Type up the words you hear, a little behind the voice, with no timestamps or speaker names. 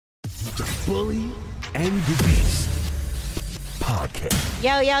Bully and the Beast podcast.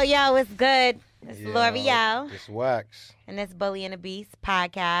 Yo, what's good? It's L'Oreal. It's Wax. And it's Bully and the Beast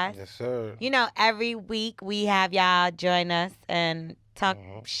podcast. Yes, sir. You know, every week we have y'all join us and talk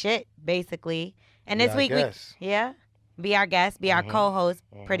shit, basically. And this week be our guest, be our co-host,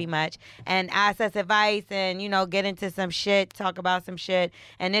 pretty much, and ask us advice and, you know, get into some shit, talk about some shit.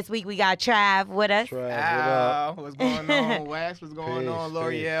 And this week we got Trav with us. Trav, what's going on? Wax, what's going on?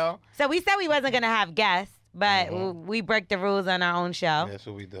 L'Oreal. So we said we wasn't going to have guests, but we break the rules on our own show. That's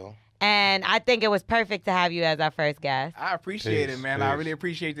what we do. And I think it was perfect to have you as our first guest. I appreciate it, man. I really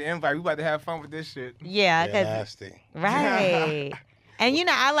appreciate the invite. We about to have fun with this shit. Yeah. Nasty. Right. And, you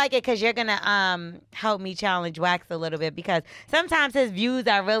know, I like it because you're going to help me challenge Wax a little bit because sometimes his views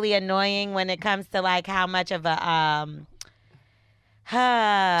are really annoying when it comes to, like, how much of a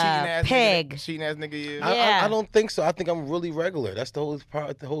pig. Cheating ass nigga is. Yeah. I don't think so. I think I'm really regular. That's the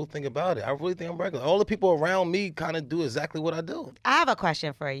whole thing about it. I really think I'm regular. All the people around me kind of do exactly what I do. I have a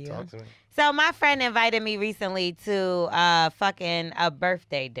question for you. Talk to me. So my friend invited me recently to fucking a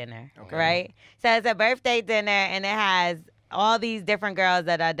birthday dinner, right? So it's a birthday dinner, and it has all these different girls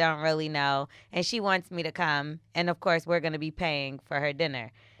that I don't really know, and she wants me to come, and of course we're going to be paying for her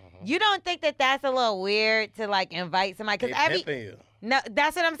dinner. You don't think that that's a little weird to, like, invite somebody? Because no,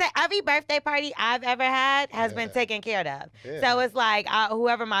 that's what I'm saying. Every birthday party I've ever had has been taken care of. Yeah. So it's like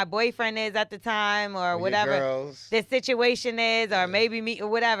whoever my boyfriend is at the time or whatever the situation is, or maybe me or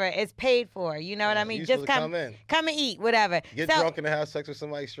whatever, it's paid for. You know what I mean? Just come and eat, whatever. Get drunk and have sex with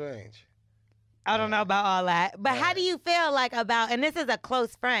somebody strange. I don't know about all that. But how do you feel like about, and this is a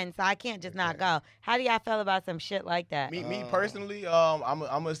close friend, so I can't just not go. How do y'all feel about some shit like that? Me personally, I'm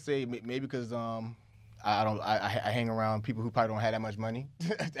gonna say maybe because I hang around people who probably don't have that much money.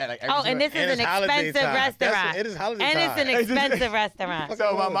 And this is an expensive restaurant. It is holiday and time. It's an expensive restaurant.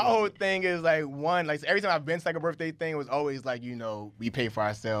 So my whole thing is like every time I've been to like a birthday thing, it was always like, you know, we pay for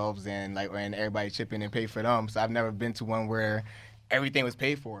ourselves and everybody chip in and pay for them. So I've never been to one where everything was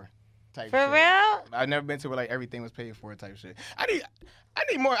paid for. Type for shit. real? I've never been to where like everything was paid for type shit. I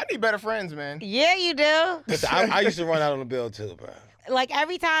need better friends, man. Yeah, you do. Listen, I used to run out on the bill too, bro. Like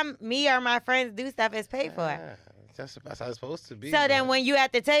every time me or my friends do stuff, it's paid for. That's how it's supposed to be. So bro. then when you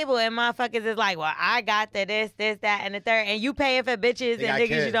at the table and motherfuckers is like, well, I got the this, that, and the third, and you paying for bitches and niggas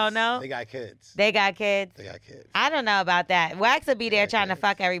kids. you don't know? They got kids. They got kids? They got kids. I don't know about that. Wax will be there trying to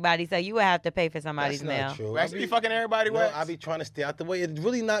fuck everybody, so you would have to pay for somebody's meal. That's not true. Wax be fucking everybody. No, I be trying to stay out the way. It's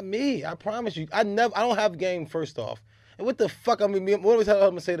really not me. I promise you. I don't have game first off. And what the fuck? I mean, what was I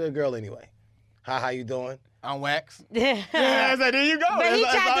gonna say to a girl anyway? Hi, how you doing? I'm Wax. Yeah, I said, there you go. But he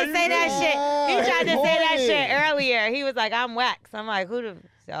tried to say that shit. He tried to say that Hey. shit earlier. He was like, I'm Wax. I'm like, who the...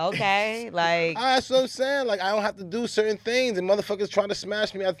 Okay, like... That's what I'm saying. Like, I don't have to do certain things. And motherfuckers trying to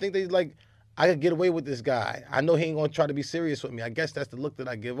smash me. I think they like, I could get away with this guy. I know he ain't gonna try to be serious with me. I guess that's the look that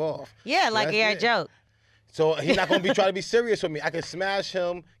I give off. Yeah, So like you're a joke. So he's not gonna be trying to be serious with me. I can smash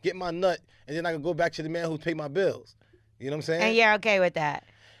him, get my nut, and then I can go back to the man who paid my bills. You know what I'm saying? And you're okay with that.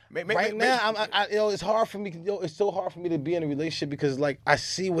 Right now, it's hard for me. It's so hard for me to be in a relationship because, like, I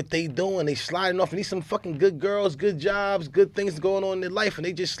see what they doing. They sliding off, and these some fucking good girls, good jobs, good things going on in their life, and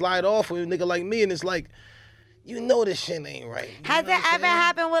they just slide off with a nigga like me, and it's like, you know, this shit ain't right. Has it ever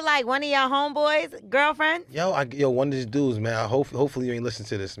happened with like one of your homeboys, girlfriends? One of these dudes, man. Hopefully you ain't listen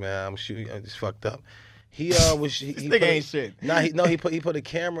to this, man. I'm shooting. I'm just fucked up. He was. He nigga ain't shit. He put a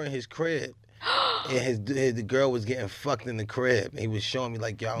camera in his crib. And the girl was getting fucked in the crib. And he was showing me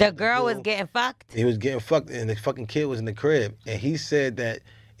like, y'all. The girl was getting fucked? He was getting fucked, and the fucking kid was in the crib. And he said that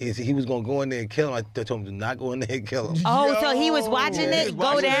he was going to go in there and kill him. I told him to not go in there and kill him. Oh, so he was watching it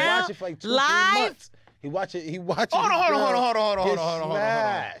go down? He was watching for like 2-3 live? months. He watched it. Hold on.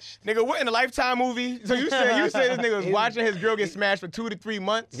 Nigga, what in a Lifetime movie? So you said this nigga was watching his girl get smashed for 2 to 3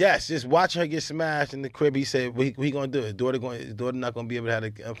 months? Yes, just watching her get smashed in the crib. He said, "What he gonna do? His daughter not gonna be able to have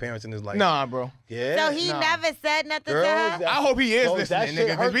a parents in his life." Nah, bro. Yeah. So he never said nothing to her? I hope he is listening, nigga,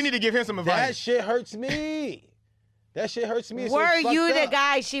 because we need to give him some advice. That shit hurts me. That shit hurts me. Were you the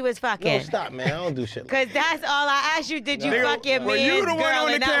guy she was fucking? No, stop, man. I don't do shit like that. Because that's all I asked you. Did you fuck your Were man's you the one girl? on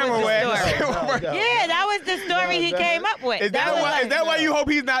the And camera, that was Wax? the story. Yeah, that was the story he came up with. Is that why you hope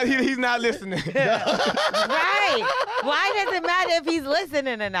he's not listening? Right. Why does it matter if he's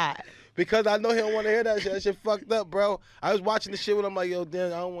listening or not? Because I know he don't want to hear that shit. That shit fucked up, bro. I was watching the shit with him like, yo,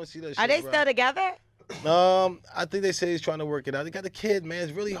 damn, I don't want to see that shit, Are they bro. still together? I think they say he's trying to work it out. They got the kid, man.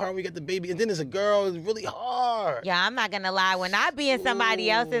 It's really hard when you got the baby. And then there's a girl. It's really hard. Yeah, I'm not going to lie. When I be in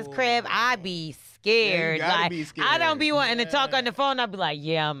somebody else's crib, I be scared. Yeah, you gotta like, be scared. I don't be wanting to talk on the phone. I be like,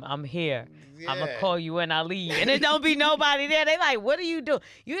 yeah, I'm here. I'm going to call you when I leave. And it don't be nobody there. They like, what do you do?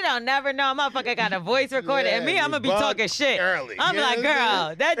 You don't never know. Motherfucker got a voice recorder. And me, I'm going to be talking shit. Early. I'm like,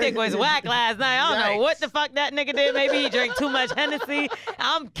 girl, that dick was whack last night. I don't know what the fuck that nigga did. Maybe he drank too much Hennessy.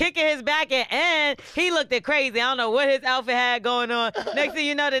 I'm kicking his back in, and he looked at crazy. I don't know what his outfit had going on. Next thing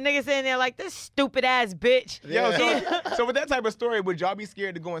you know, the nigga sitting there like, this stupid ass bitch. Yo, so with that type of story, would y'all be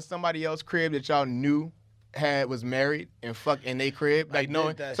scared to go in somebody else's crib that y'all knew was married and fuck in their crib? Like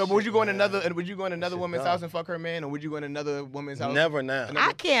knowing. So would you go in another woman's house and fuck her man, or would you go in another woman's house? Never now.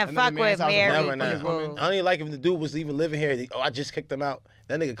 I can't fuck with married Never now. people. I don't even like if the dude was even living here. I just kicked him out.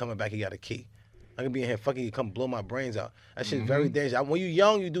 That nigga coming back, he got a key. I can be in here fucking you, come blow my brains out. That shit's very dangerous. When you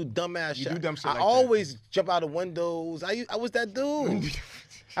young, you do dumbass shit. You do dumb shit. I always jump out of windows. I was that dude.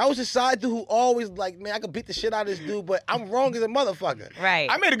 I was a side dude who always like, man, I could beat the shit out of this dude, but I'm wrong as a motherfucker. Right.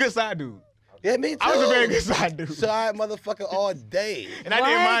 I made a good side dude. Yeah, me too. I was a very good side dude. Side motherfucker all day. And I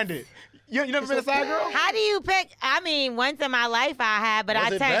didn't mind it. You never been a side girl? How do you pick? I mean, once in my life I had, but I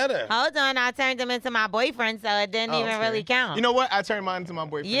turned him into my boyfriend, so it didn't even really count. You know what? I turned mine into my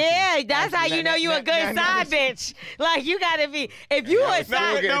boyfriend. Yeah, that's how you know you a good side bitch. Like you gotta be. If you a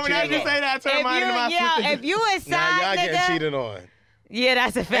side, no, when I just say that, I turned mine into my sister. If you a side y'all nigga, getting cheated on. Yeah,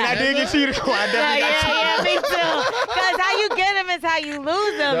 that's a fact. And I did get cheated on. I definitely got cheated on. Yeah, me too. Because how you get them is how you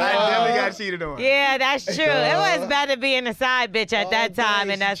lose them. I definitely got cheated on. Yeah, that's true. It was better being a side bitch at that time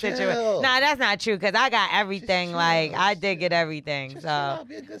in that situation. No, that's not true because I got everything. Like, I did get everything. So,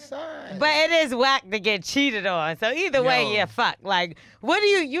 be a good side. but it is whack to get cheated on. So either way, yeah, fuck. Like, what do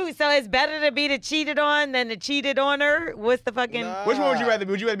you? So it's better to be the cheated on than the cheated on her? What's the fucking? Which one would you rather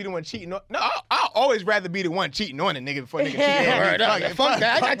be? Would you rather be the one cheating on? No, I'll always rather be the one cheating on a nigga before a nigga cheating on me. Fuck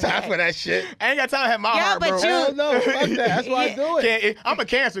that. I got time for that shit. I ain't got time to have my heart, bro. No, fuck that. That's why I do it. I'm a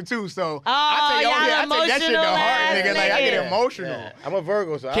Cancer too, so I take that shit to heart, nigga. Like I get emotional. Yeah. I'm a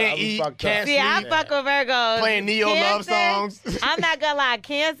Virgo, so can't eat, can't See, I fuck with Virgos. Playing neo love songs. I'm not gonna lie,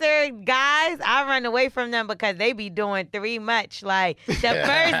 Cancer guys, I run away from them because they be doing too much. Like the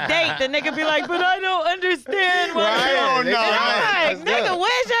first date, the nigga be like, "But I don't understand why." Right? I'm like, nigga,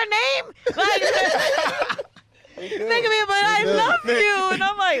 where's your name? Like. Nigga be, but I love you. And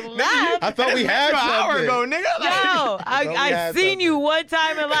I'm like, love? I thought we had something. An hour ago, nigga. No, I seen you one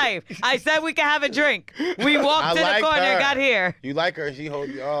time in life. I said we could have a drink. We walked to the corner and got here. You like her, she hold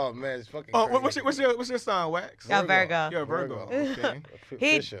you. Oh, man, it's fucking crazy. What's your sign, Wax? A Virgo. You're a Virgo.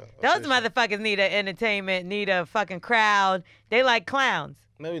 Okay. Those motherfuckers need an entertainment, need a fucking crowd. They like clowns.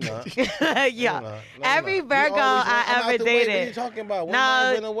 Maybe not. Yeah. Every Virgo I ever dated. What are you talking about?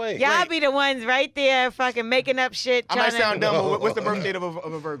 No, y'all be the ones right there fucking making up shit. I might sound dumb, but what's the birth date of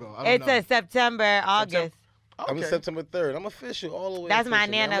a Virgo? It's a September, August. Okay. I'm September 3rd. I'm official all the way. That's my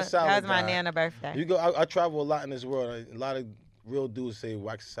nana. That was my nana birthday. You go. I travel a lot in this world. A lot of real dudes say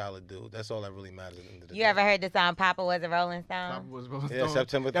Wax a solid dude. That's all that really matters at the end of the day. You ever heard the song Papa Was a Rolling Stone? Papa was a Rolling Stone. Yeah,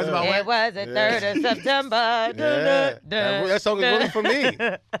 September 3rd. That's about it was the 3rd of September. That song is really for me.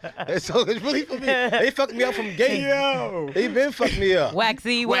 That song is really for me. They fucked me up from gay. Yo. They been fucked me up.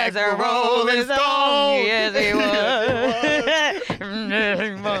 Waxy was a Rolling Stone. Yes, he was.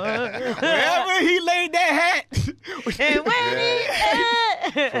 Wherever he laid that hat. And when he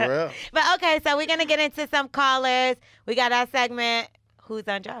for real. But okay, so we're gonna get into some callers. We got our segment, Who's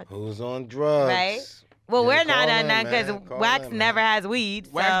on Drugs? Who's on drugs? Right? Well, we're not on none because Wax never has weed.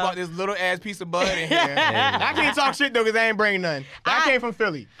 Wax bought this little ass piece of bud in here. I can't talk shit though because I ain't bringing none. That came from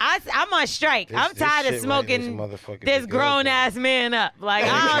Philly. I'm on strike. I'm tired of smoking this grown ass man up. Like,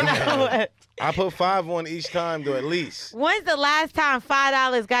 I don't know what. I put 5 on each time though, at least. When's the last time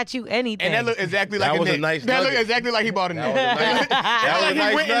 $5 got you anything? And that looked exactly like a nice That looked exactly like he bought a nigga. That was a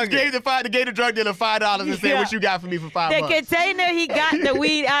nice went and gave the drug dealer $5 and said, "What you got for me for $5?" The container he got the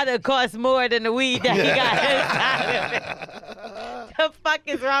weed out of cost more than the weed that he got inside of it. The fuck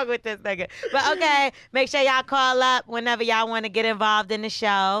is wrong with this nigga? But okay, make sure y'all call up whenever y'all want to get involved in the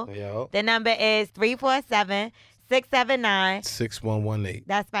show. Yo. The number is 347-679-6118.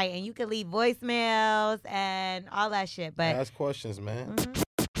 That's right. And you can leave voicemails and all that shit. But ask questions, man.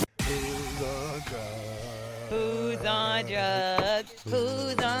 Who's on drugs? Who's on drugs?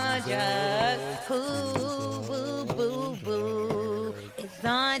 Who, boo, boo, boo, is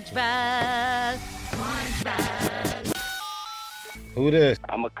on drugs? Who this?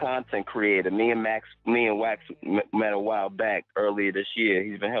 I'm a content creator. Me and Wax met a while back earlier this year.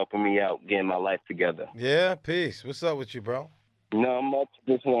 He's been helping me out getting my life together. Yeah, peace. What's up with you, bro? No much.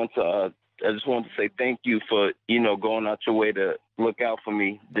 I just want to say thank you for going out your way to look out for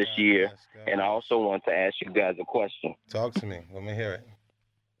me this year. And I also want to ask you guys a question. Talk to me. Let me hear it.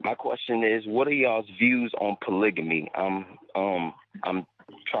 My question is, what are y'all's views on polygamy? I'm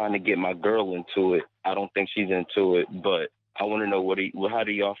trying to get my girl into it. I don't think she's into it, but I want to know how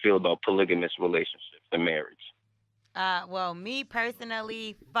do y'all feel about polygamous relationships and marriage? Well, me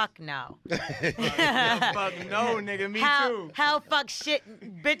personally, fuck no. Fuck no, nigga. Me too. Hell, fuck shit,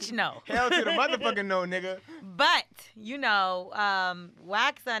 bitch, no. Hell to the motherfucking no, nigga. But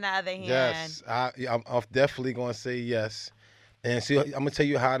Wax on the other hand. Yes, I'm definitely gonna say yes. And see, I'm gonna tell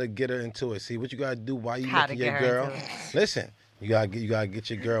you how to get her into it. See what you gotta do while you looking your girl. Listen, you gotta get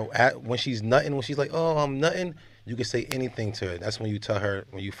your girl when she's nutting. When she's like, "Oh, I'm nutting," you can say anything to her. That's when you tell her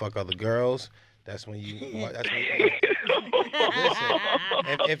when you fuck other girls. That's when you. Listen,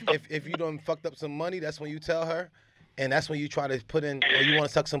 if you done fucked up some money, that's when you tell her, and that's when you try to put in. Or you want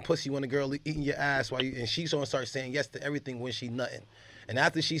to suck some pussy when the girl eating your ass and she's gonna start saying yes to everything when she nutting. And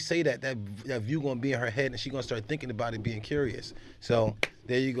after she say that view gonna be in her head, and she gonna start thinking about it, being curious. So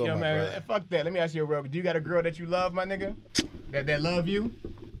there you go, my brother. Fuck that. Let me ask you a real. Do you got a girl that you love, my nigga? That love you?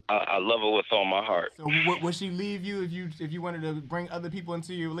 I love her with all my heart. So would she leave you if you wanted to bring other people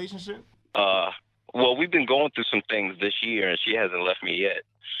into your relationship? Well, we've been going through some things this year, and she hasn't left me yet.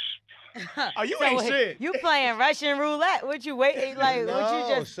 Oh, you ain't shit. You playing Russian roulette? What you waiting like? No, what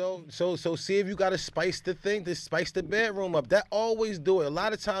you just? So see if you gotta spice the thing, to spice the bedroom up. That always do it. A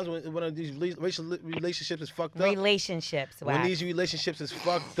lot of times when these relationships is fucked up. Relationships. Wow. When these relationships is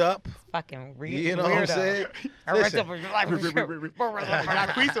fucked up. Fucking weird. You know what I'm saying? Listen. I got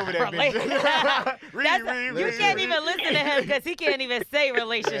crease over that bitch. You can't even listen to him because he can't even say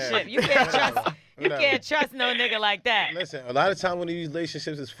relationship. You can't trust. You can't trust no nigga like that. Listen, a lot of time when these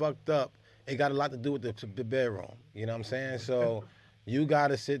relationships is fucked up, it got a lot to do with the bedroom. You know what I'm saying? So you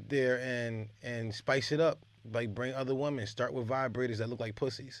gotta sit there and spice it up. Like bring other women. Start with vibrators that look like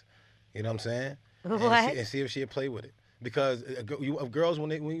pussies. You know what I'm saying? And see if she'll play with it. Because girls,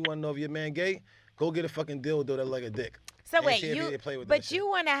 when you want to know if your man gay, go get a fucking dildo that look like a dick. So wait, you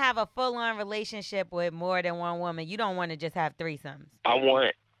want to have a full-on relationship with more than one woman. You don't want to just have threesomes. I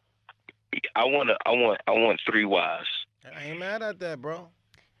want 3 wives. I ain't mad at that, bro.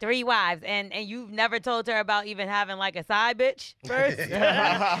 3 wives, and you've never told her about even having like a side bitch first?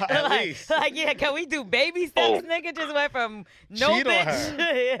 At least. Like, yeah, can we do baby steps? Nigga just went from no Cheat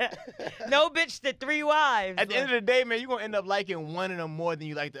bitch, no bitch to 3 wives. At the end of the day, man, you're gonna end up liking one of them more than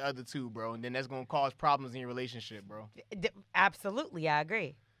you like the other 2, bro, and then that's gonna cause problems in your relationship, bro. Absolutely, I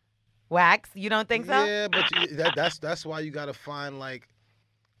agree. Wax, you don't think so? Yeah, but that's why you gotta find like,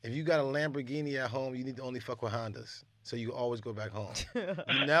 if you got a Lamborghini at home, you need to only fuck with Hondas. So you always go back home.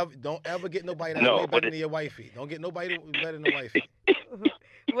 You don't ever get nobody that's way better than your wifey. Don't get nobody better than the wifey.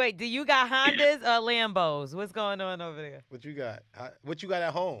 Wait, do you got Hondas or Lambos? What's going on over there? What you got? What you got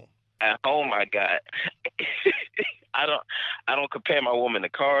at home? At home, I got. I don't compare my woman to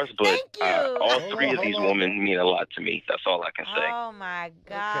cars, but all 3 of these women mean a lot to me. That's all I can say. Oh my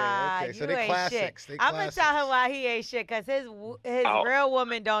God! Okay. So they classics. I'm gonna tell him why he ain't shit, cause his real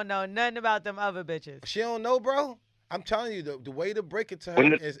woman don't know nothing about them other bitches. She don't know, bro. I'm telling you, the way to break it to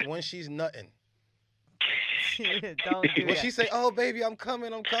her is when she's nutting. Don't do when she say, "Oh baby, I'm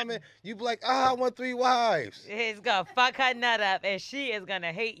coming," you be like, "I want 3 wives." He's gonna fuck her nut up, and she is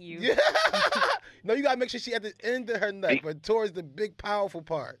gonna hate you. Yeah. No, you gotta make sure she at the end of her nut, but towards the big powerful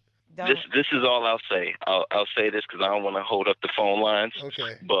part. This is all I'll say. I'll say this because I don't want to hold up the phone lines.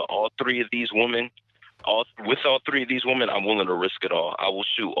 Okay. But all 3 of these women, with all 3 of these women, I'm willing to risk it all. I will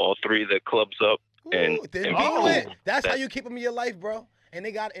shoot all 3 of their clubs up. Then do it. That's how you keep them in your life, bro. And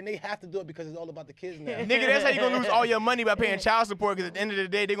they have to do it because it's all about the kids now. Nigga, that's how you gonna lose all your money by paying child support, because at the end of the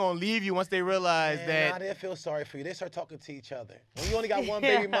day, they're gonna leave you once they realize that. Nah, they feel sorry for you. They start talking to each other. When you only got one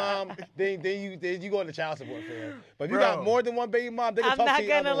baby mom, then you go into child support for them. But if you got more than one baby mom, they can talk to each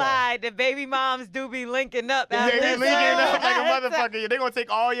other. I'm not gonna lie, the baby moms do be linking up. They be linking up like a motherfucker. They gonna take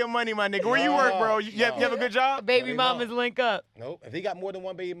all your money, my nigga. Where you work, bro? You have a good job? Baby mamas link up. Nope. If they got more than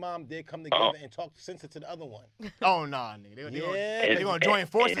one baby mom, they come together and talk sense to the other one. Oh, nah, nigga. They gonna join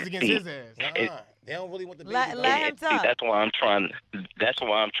forces against his ass. They don't really want the baby. Let him talk. That's why I'm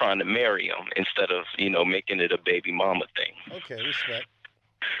trying to marry him instead of making it a baby mama thing. Okay, respect.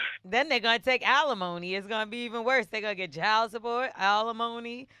 Then they're gonna take alimony. It's gonna be even worse. They're gonna get child support,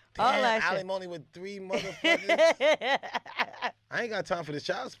 alimony, all that shit. Alimony with 3 motherfuckers. I ain't got time for this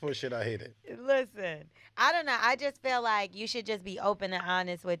child support shit. I hate it. Listen, I don't know. I just feel like you should just be open and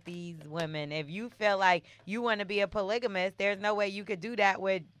honest with these women. If you feel like you want to be a polygamist, there's no way you could do that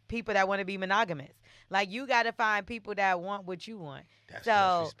with people that want to be monogamous. Like, you got to find people that want what you want. That's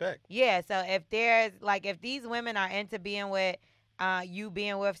respect. Yeah. So if these women are into being with you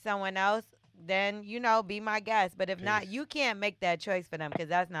being with someone else, then, be my guest. But if not, you can't make that choice for them because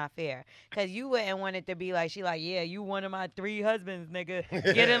that's not fair. Because you wouldn't want it to be like, yeah, you one of my 3 husbands, nigga.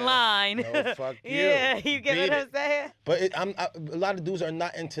 Get in line. No, fuck you. Yeah, you get what I'm saying? But a lot of dudes are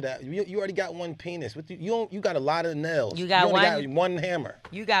not into that. You already got one penis. You got a lot of nails. You got one hammer.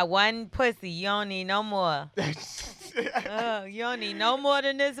 You got one pussy. You don't need no more. You don't need no more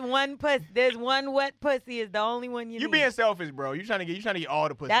than this one pussy. This one wet pussy is the only one you need. You being selfish, bro. You trying to get all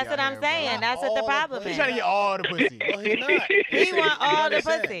the pussy. That's what I'm saying. Bro. That's what the problem is. You trying to get all the pussy. Well, he not. He want all the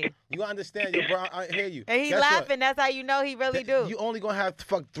pussy. You understand, yo, bro? I hear you. And he laughing. That's how you know he really do. You only gonna have to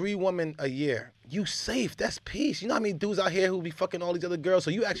fuck 3 women a year. You safe. That's peace. You know how many dudes out here who be fucking all these other girls?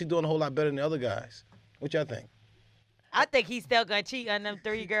 So you actually doing a whole lot better than the other guys. What y'all think? I think he's still gonna cheat on them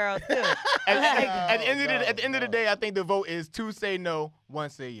 3 girls too. At the end of the day, I think the vote is 2 say no, 1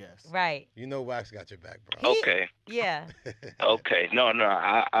 say yes. Right. You know Wax got your back, bro. Okay. Yeah. Okay. No.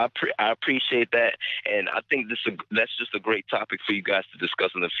 I appreciate that, and I think that's just a great topic for you guys to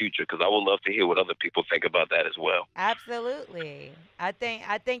discuss in the future because I would love to hear what other people think about that as well. Absolutely. I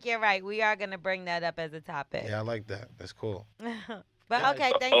think you're right. We are gonna bring that up as a topic. Yeah, I like that. That's cool. But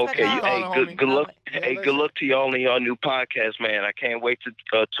okay, thanks for calling. Hey, good luck. Good luck to y'all in your new podcast, man. I can't wait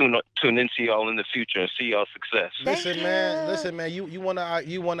to tune into y'all in the future and see y'all success. Listen, man. You one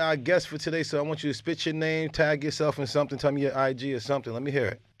of our guests for today, so I want you to spit your name, tag yourself in something, tell me your IG or something. Let me hear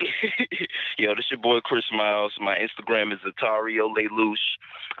it. Yo, this your boy Chris Miles. My Instagram is Atario Lelouch.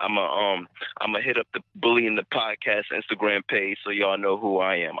 I'm a hit up the Bully in the Podcast Instagram page so y'all know who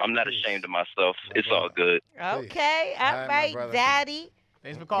I am. I'm not ashamed of myself. It's all good. Okay, all right, Daddy.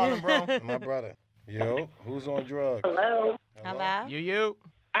 Thanks for calling, bro. My brother. Yo, who's on drugs? Hello. Hello. You.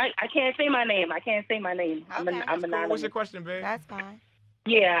 I can't say my name. I'm Okay. anonymous. What's your question, babe? That's fine.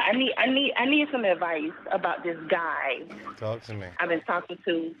 Yeah, I need some advice about this guy Talk to me. I've been talking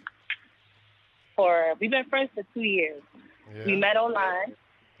to we've been friends for 2 years. Yeah. We met online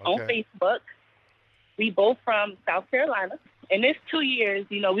on Facebook. We both from South Carolina. In this 2 years,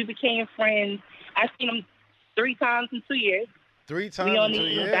 we became friends. I've seen him 3 times in 2 years. 3 times we in 2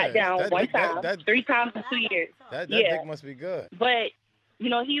 only years. got down one time. 3 times in 2 years. That dick must be good. But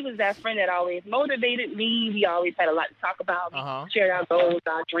he was that friend that always motivated me. We always had a lot to talk about. We shared our goals,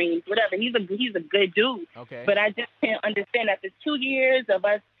 our dreams, whatever. He's a good dude. Okay. But I just can't understand after 2 years of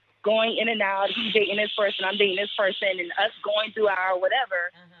us going in and out, he's dating this person, I'm dating this person, and us going through our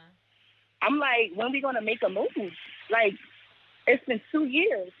whatever. I'm like, when are we gonna make a move? Like, it's been 2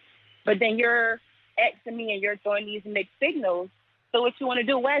 years, but then you're asking me and you're throwing these mixed signals. So what you want to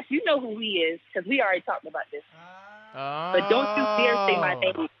do, Wes? You know who he is because we already talked about this. But don't you dare say my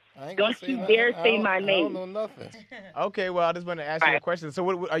name. Don't you dare say my name. I don't know nothing. Okay, well, I just want to ask you a question. So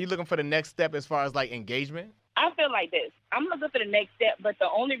what are you looking for the next step as far as, like, engagement? I feel like this. I'm looking for the next step, but the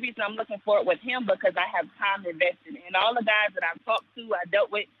only reason I'm looking for it with him because I have time invested. And all the guys that I've talked to, I dealt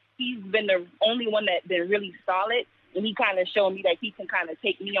with, he's been the only one that's been really solid, and he kind of showed me that he can kind of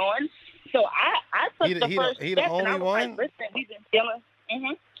take me on. So I took the first step, the only and I was one? like, listen, we've been dealing.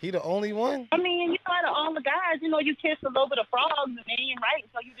 He the only one? I mean, out of all the guys, you kiss a little bit of frogs, and they ain't right.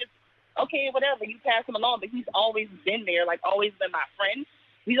 So you just, okay, whatever, you pass him along. But he's always been there, like always been my friend.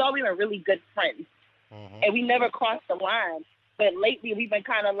 We've always been really good friends. And we never crossed the line. But lately, we've been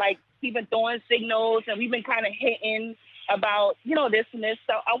kind of like, he's been throwing signals, and we've been kind of hitting about, this and this,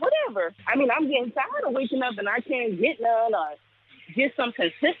 so whatever. I mean, I'm getting tired of waking up and I can't get none or get some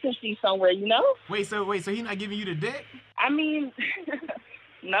consistency somewhere, Wait, so he's not giving you the dick? I mean,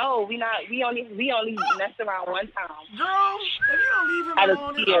 no, we only messed around one time. Girl, if you don't leave him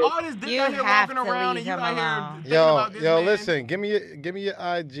alone, all this dick out here walking around and you out here about this man. Listen, give me your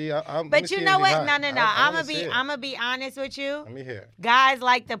IG. But you know what? No. I'm gonna be honest with you. Let me hear. Guys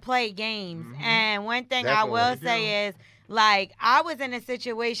like to play games, and one thing Definitely. I will say is, like, I was in a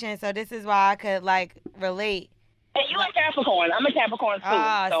situation, so this is why I could relate. And you a Capricorn. I'm a Capricorn too.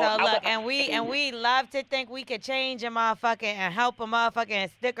 So look, and we love to think we could change a motherfucker and help a motherfucker and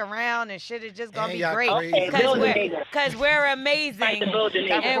stick around and shit is just gonna be great because we're amazing.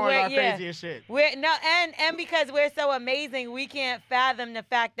 And we're crazy as shit. And because we're so amazing, we can't fathom the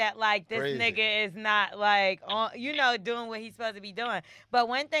fact that this nigga is not doing what he's supposed to be doing. But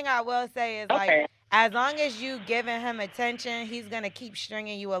one thing I will say is as long as you giving him attention, he's gonna keep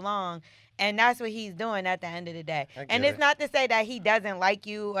stringing you along. And that's what he's doing at the end of the day. And it's not to say that he doesn't like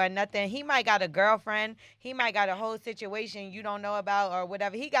you or nothing. He might got a girlfriend. He might got a whole situation you don't know about or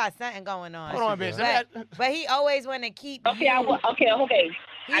whatever. He got something going on. Hold on, bitch. But he always want to keep you. Okay.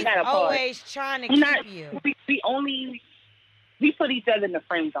 He's always trying to keep you. We put each other in the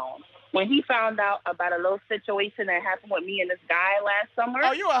friend zone. when he found out about a little situation that happened with me and this guy last summer.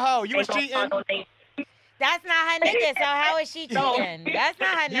 Oh, you a hoe. You was ain't cheating. gonna find no name. That's not her nigga, so how is she cheating? That's not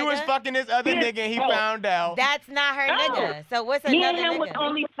her nigga. You was fucking this other nigga and he found out. That's not her nigga. So what's Me another and him was nigga?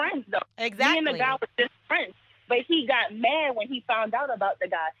 only friends, though. Exactly. Me and the guy was just friends. But he got mad when he found out about the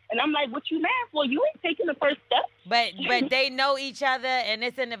guy. And I'm like, what you mad for? You ain't taking the first step. But they know each other and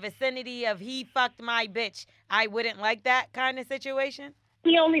it's in the vicinity of he fucked my bitch. I wouldn't like that kind of situation.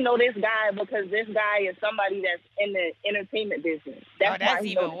 He only know this guy because this guy is somebody that's in the entertainment business. That's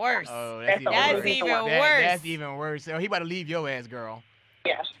even worse. Oh, That's even worse. That's even worse. So he about to leave your ass, girl.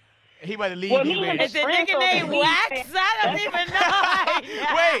 Yeah. He about to leave Well, you, me and bitch. Is the nigga named Wax? I don't even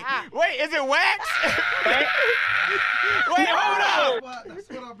know. Wait, is it Wax? Wait, hold up. That's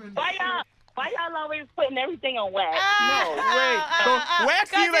what I've been. Why y'all always putting everything on Wax? Wax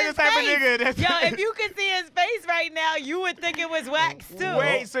seems like the type of nigga that's... Yo, if you could see his face right now, you would think it was Wax too.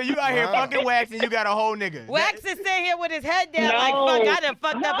 Wait, so you out here fucking Wax and you got a whole nigga. Wax is sitting here with his head down No. like, fuck, I done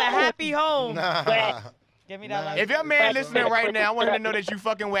fucked up a happy home. Nah. Give me that. If your man listening right now, I want him to know that you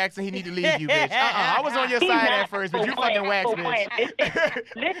fucking Wax and he need to leave you, bitch. I was on your side at first, but you fucking Wax, bitch.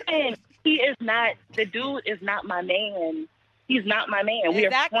 Listen, he is not, the dude is not my man. He's not my man. We're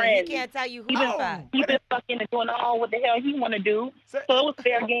Exactly. friends. He can't tell you who He to been, fuck. he been fucking and doing all what the hell he want to do. So it was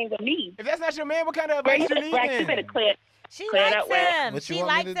fair game with me. If that's not your man, what kind of Bro, advice you you need better then? clear. She Clear likes that way. him. What She you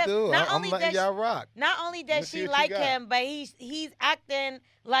want likes me to him. do? Not I'm only letting does y'all rock. Not only does see she what you like got. him, but he's acting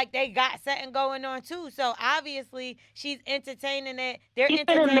like they got something going on too. So obviously she's entertaining it. They're He's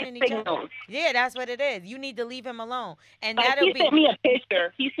sending entertaining mixed each other. signals. Yeah, that's what it is. You need to leave him alone. And Like, that'll he be sent me a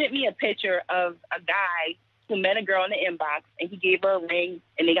picture. He sent me a picture of a guy who met a girl in the inbox, and he gave her a ring,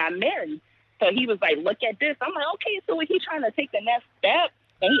 and they got married. So he was like, look at this. I'm like, okay, so he trying to take the next step,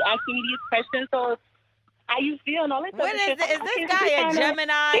 and he asking me these questions. So how you feel and all that what is stuff. this? Is this guy a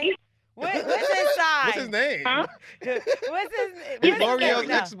Gemini? What's his sign? What's his name? Huh? What's his He's what's his L'Oreal's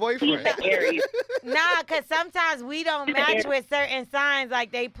name? ex-boyfriend. He's an Aries. Nah, because sometimes we don't match with certain signs.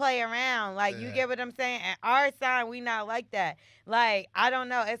 Like, they play around. Like, you get what I'm saying? And our sign, we not like that. Like, I don't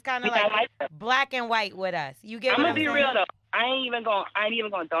know. It's kind of like black and white with us. You get I'm what gonna I'm be saying? real though. I ain't even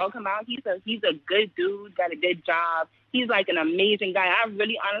gonna dog him out. He's a good dude, got a good job. He's like an amazing guy. I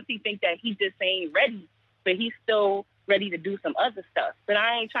really honestly think that he just ain't ready, but he's still ready to do some other stuff. But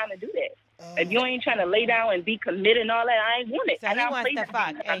I ain't trying to do that. If you ain't trying to lay down and be committed and all that, I ain't want it. So I he don't wants play to that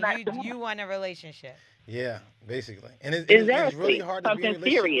fuck, game. I'm not and doing you want a relationship. Yeah, basically. And it's Exactly. really hard to be in a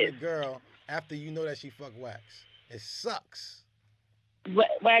Something relationship serious. with a girl after you know that she fuck Wax. It sucks.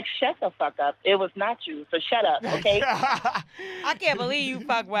 Wax, shut the fuck up. It was not you, so shut up, okay? I can't believe you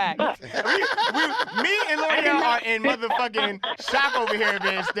fuck Wax. Me and L'Oreal are in motherfucking shock over here,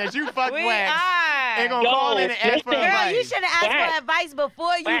 bitch, that you fucked We Wax. are. And gonna call in and ask for listen. Girl, advice. you should have asked Wax. for advice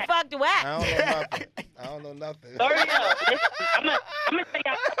before you Wax. fucked Wax. I don't know nothing. Listen,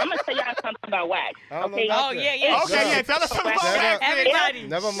 I'm gonna tell y'all something about Wax. I don't know Okay? nothing. Oh, yeah. Okay, yeah, tell us something about Wax. Everybody.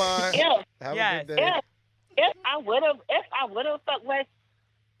 Never mind. If Have Yes. a good day. if I would have fucked Wax,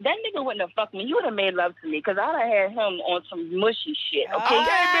 that nigga wouldn't have fucked me. You would have made love to me because I'd have had him on some mushy shit. Okay. Okay,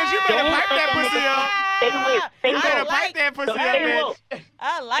 bitch, you better pipe that pussy up. Stay You woke. better pipe that pussy up, Stay woke. bitch.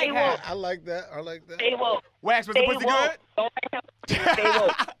 I like Stay her. woke. I like that. I like that. Stay woke. Wax, was the Stay pussy woke. good? Don't let him. Stay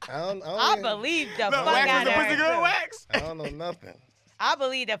woke. I believe the Look, fuck Wax, was out the of pussy good, her. Wax? I don't know nothing. I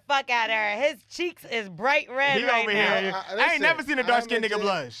believe the fuck out of her. His cheeks is bright red He right over now. here. I Listen, ain't never seen a dark-skinned nigga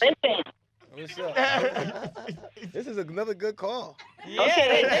blush. Listen. What's up? This is another good call. Yeah,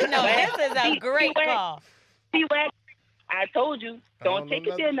 Okay. no, this is a great Wax. call. See, Wax, I told you, don't take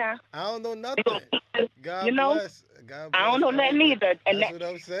it there now. I don't know nothing. God You know, bless. God bless. I don't know nothing either. And That's what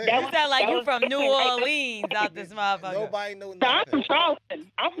I'm saying. that You sound like you was- from New Orleans out this motherfucker. Nobody know So I'm from nothing.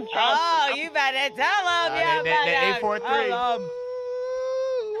 Charleston. I'm from Charleston. Oh, you better tell him. Yeah, that 843.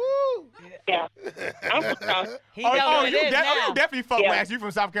 Yeah. I'm from Charleston. He knows what it you is now. you definitely fuck Yeah. Wax. You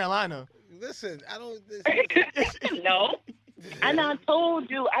from South Carolina. Listen, I don't. No. And I told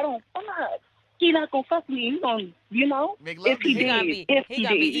you, I don't fuck. He not gonna fuck me. He gonna, Make love if to he you. He gonna did. be, If he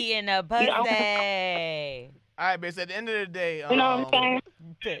gonna be did. eating a pussy. know? All right, bitch. At the end of the day, You know what I'm saying?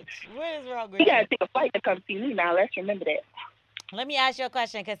 Bitch, what is wrong with He you? gotta take a flight to come see me now. Let's remember that. Let me ask you a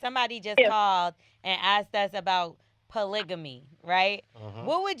question, because somebody just Yeah. called and asked us about polygamy, right?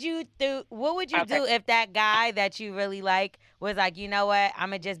 What would you do? What would you do if that guy that you really like was like, you know what? I'm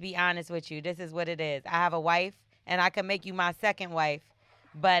gonna just be honest with you. This is what it is. I have a wife, and I can make you my second wife,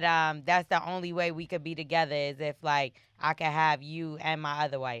 but that's the only way we could be together is if like I could have you and my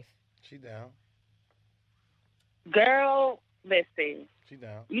other wife. She down. Girl, listen. She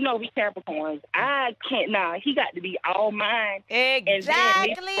down. You know, we Capricorns. I can't. Nah, he got to be all mine. Exactly.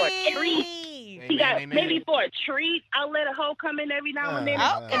 And then maybe for a treat. He got maybe for a treat. I'll let a hoe come in every now and then.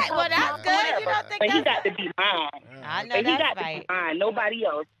 Okay, well that's good. You don't think but that's he got to be mine. I know But he got that's to be mine. Nobody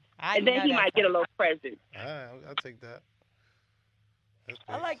else. And then he might get a little present. All right, I'll take that.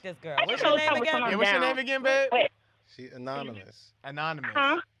 I like this girl. What's your name again? Yeah, what's your name again, babe? She anonymous. Anonymous.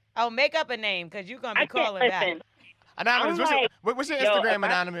 Huh? Oh, make up a name because you're going to be calling back. Anonymous, what's your Instagram,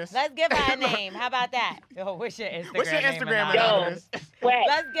 Anonymous? Let's give her a name. How about that? Yo, what's your Instagram What's your name, Instagram, Anonymous?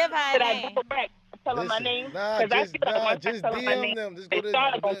 Let's give her a name. Tell them my name? Nah, I feel like just tell them my DM name, them. Just they go to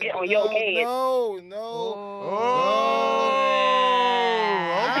started gonna get on your head. No.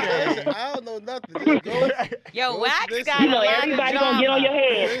 Okay. I don't know nothing. Just go. Yo, Wax listen. got You know, a lot everybody of gonna get on your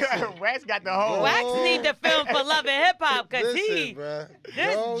drama. head. Wax got the whole. Wax need to film for Love and Hip Hop because Listen, bruh.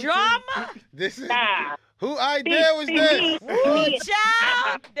 this Go drama. This is Nah. who idea was this? Woo,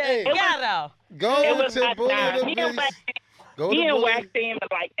 child. Hey. The ghetto. Go It was to my Bully time. the Me and Beast. Wax- Go Me to and Bully. Wax ain't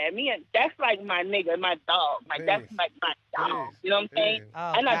like that. That's like my nigga, my dog. Like that's Peace. like my dog. Peace. You know what I'm saying? Peace. Oh,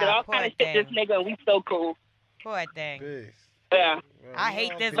 I know God, that all poor kind of shit. This thing. nigga, and we so cool. Poor thing. Peace. Yeah. Well, I you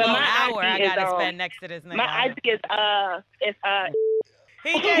hate know, this people- little my hour I IG is, gotta spend next to this nigga. My IG is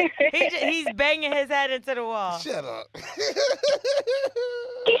He's banging his head into the wall. Shut up.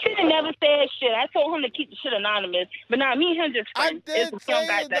 He should have never said shit. I told him to keep the shit anonymous. But now me and him just I friends. did It's some say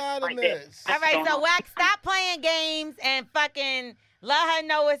guys that's like that. anonymous. All right, so Wax, stop playing games and fucking let her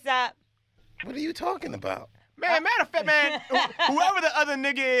know what's up. What are you talking about? Man, matter of fact, man, whoever the other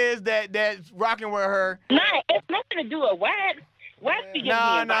nigga is that's rocking with her. Nah, it's nothing to do with Wax. Wax be giving me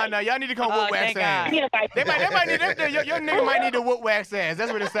No. advice. Y'all need to come Oh, whoop Wax thank God. ass. He advice. They might need your nigga might need to whoop Wax ass.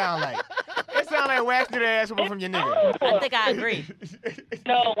 That's what it sound like. It sound like Wax did ass whooping from your nigga. I think I agree.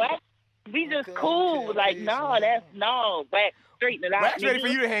 No, Wax, we just cool. Like, no, Wax, straighten it out. Wax ready for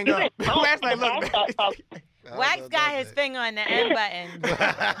you to hang up. Wax like, look, man. Wax got his finger on the end button.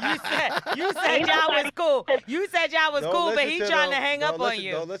 You said y'all was cool. You said y'all was cool, but he trying to hang up on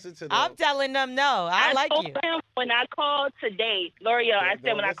you. Don't listen to them. I'm telling them no. I like told you. him when I called today, L'Oreal, I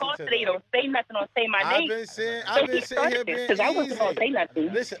said when I called today, you don't say nothing, don't say my name. I've been sitting here being Because I wasn't going to say easy.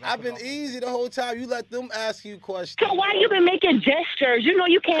 nothing. Listen, I've been easy the whole time. You let them ask you questions. So why you been making gestures? You know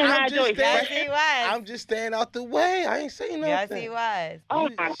you can't I'm hide your just Yes, expression. he was. I'm just staying out the way. I ain't saying Yes, nothing. he was. Oh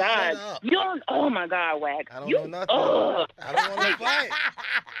You my shut God. up. You don't, oh my God, Wax. I don't You, know nothing. ugh. I don't want to fight.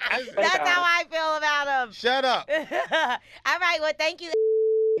 That's how I feel about him. Shut up. All right, well, thank you.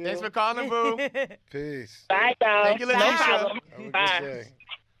 Thanks for calling, boo. Peace. Bye, y'all. Thank you, No Lanisha. problem. Have a good Bye. day.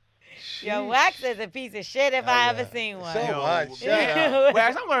 Yo, Wax is a piece of shit if I ever seen one. So what? Shut Yeah. up.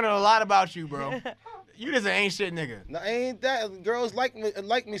 Wax, I'm learning a lot about you, bro. You just an ain't shit nigga. No, ain't that. Girls like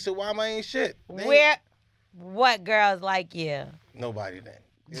me, so why am I ain't shit? They ain't- What girls like you? Nobody then.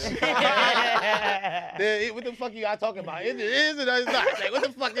 You know what I'm saying? What the fuck you got talking about? Is it or is it not? Like, what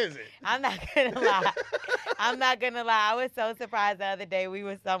the fuck is it? I'm not gonna lie. I was so surprised the other day. We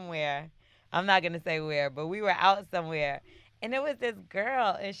were somewhere. I'm not gonna say where, but we were out somewhere, and it was this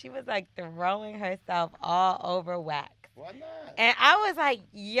girl, and she was like throwing herself all over Wax. Why not? And I was like,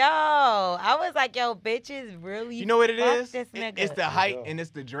 yo, bitches really. You know what it fuck is? This nigga. It's the height and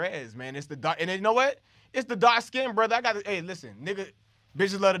it's the dreads, man. It's the dark. And you know what? It's the dark skin, brother. Hey, listen, nigga,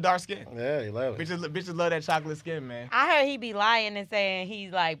 bitches love the dark skin. Yeah, you love it. Bitches love that chocolate skin, man. I heard he be lying and saying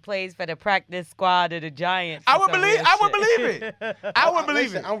he's like plays for the practice squad of the Giants. I would believe it. I would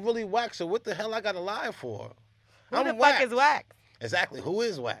believe Listen, it. I'm really Wax, so what the hell I gotta lie for? Who I'm the fuck is Wax? Exactly. Who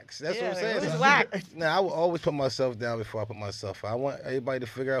is Wax? That's what I'm Yeah, saying. who's Wax? Now, I will always put myself down before I put myself out. I want everybody to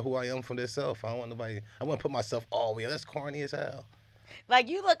figure out who I am for themselves. I want to put myself all the way. That's corny as hell. Like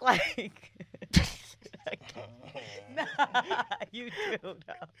you look like. Nah, you do though.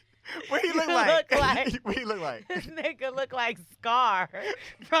 What he look You like? look like- What he look like? This nigga look like Scar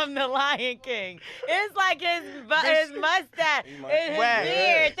from The Lion King. It's like his mustache, and his Wax.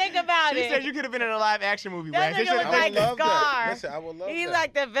 beard. Think about She it. said you could have been in a live action movie, That Wax. They nigga should've look I like would love Scar. that. Listen, I would love He that.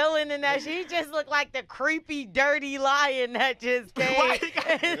 like the villain in that. He just looked like the creepy, dirty lion that just came Why he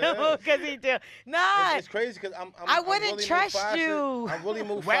got- in the movie because he did. Nah, It's crazy because I'm I I'm wouldn't really trust Mufasa. you. I'm really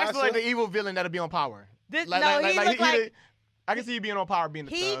Mufasa. Wax look like the evil villain that'll be on Power. he looked like. I can see you being on Power, being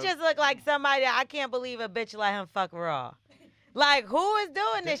the He thug. just looked like somebody that I can't believe a bitch let him fuck raw. Like, who is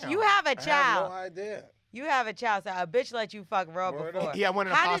doing this? You have a I have child. no idea. You have a child, so a bitch let you fuck raw Word before. up. He had one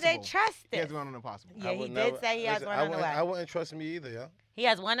in How do Impossible. they trust He this? has one on Impossible. Yeah, I he would did never- say he has listen, one on the way. I wouldn't trust me either, yo. He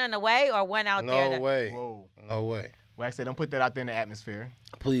has one on the way or one out there. No way. Whoa. No way. Wax said, don't put that out there in the atmosphere.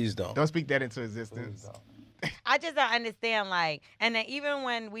 Please don't. Don't speak that into Please existence. don't. I just don't understand, like, and then even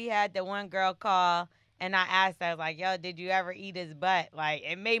when we had the one girl call and I asked her, I was like, yo, did you ever eat his butt? Like,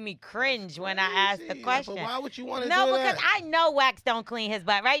 it made me cringe when I asked the question. But why would you want to No, do because that? I know Wax don't clean his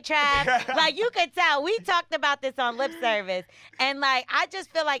butt, right, Trav? Like, you could tell. We talked about this on lip service. And, like, I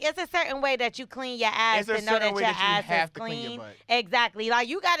just feel like it's a certain way that you clean your ass to know that your ass is clean. Exactly. Like,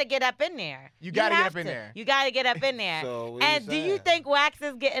 you got to get up in there. You got to get up in there. You got to get up in there. So, and do you think Wax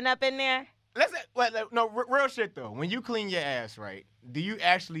is getting up in there? Real shit, though. When you clean your ass, right, do you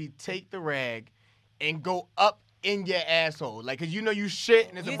actually take the rag and go up in your asshole? Like, 'cause you know you shit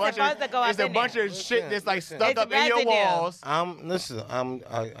and there's a bunch of shit that's like stuck up in your walls.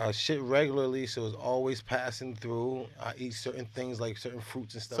 I shit regularly, so it's always passing through. I eat certain things like certain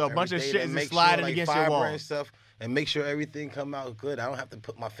fruits and stuff. So a bunch of shit is sliding against your wall and stuff, and make sure everything come out good. I don't have to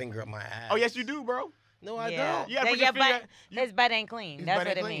put my finger up my ass. Oh yes, you do, bro. No, I don't. Yeah, put your finger. His butt ain't clean. That's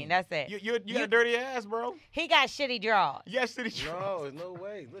what it means. That's it. You got a dirty ass, bro. He got shitty drawers. Yeah, shitty drawers. No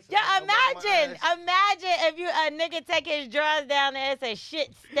way. Listen, imagine if a nigga take his drawers down there, it's a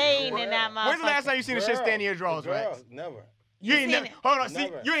shit stain in that motherfucker. When's the last time you seen a shit stain in your drawers, right? Never. You ain't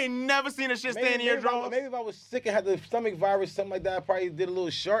never seen a shit stain in your drawers? Maybe if I was sick and had the stomach virus, something like that, I probably did a little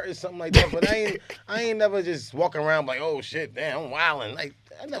short or something like that. But I ain't never just walking around like, oh shit, damn, I'm wilding. Like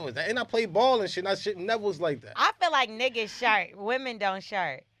I never was that. And I play ball and shit. And shit never was like that. I feel like niggas shart. Women don't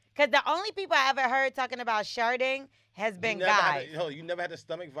shart. Cause the only people I ever heard talking about sharting has been guys. You never had the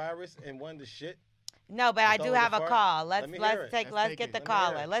stomach virus and wanted to shit? No, but I do have a call. Let's get the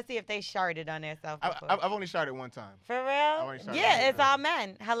caller. Let's see if they sharted on themselves. I've only sharted one time. For real? Yeah, it's all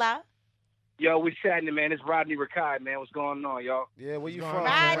men. Hello? Yo, what's happening, man? It's Rodney Rakai, man. What's going on, y'all? Yeah, where you from?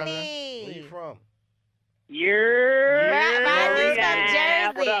 Rodney. Where you from? Rodney's from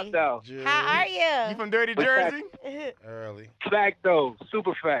Jersey. What up, though? How are you? You from Dirty Jersey? Early. Fact, though.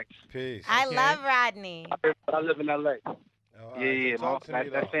 Super facts. Peace. I love Rodney. I live in L.A. Yeah,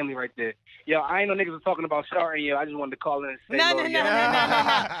 that's family right there. Yo, I ain't know niggas was talking about starting you. I just wanted to call in and say No.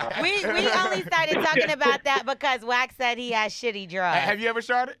 We only started talking about that because Wax said he has shitty drugs. Have you ever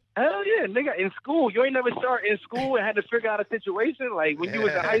started? Hell yeah, nigga. In school, you ain't never start in school and had to figure out a situation like when you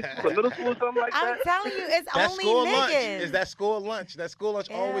was in high school or middle school or something like that. I'm telling you, it's that only school niggas. Lunch. Is that school lunch? That school lunch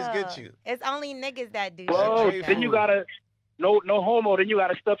always gets you. It's only niggas that do. Bro, then you gotta. No homo, then you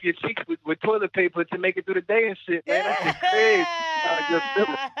gotta stuff your cheeks with toilet paper to make it through the day and shit, man. That's just crazy.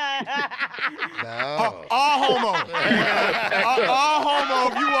 No. All homo. all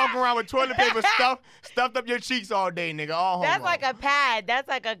homo if you walk around with toilet paper stuffed up your cheeks all day, nigga. All homo. That's like a pad. That's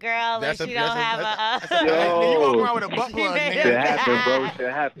like a girl and she don't have a... You walk around with a butt plug, nigga. Shit happen, bro.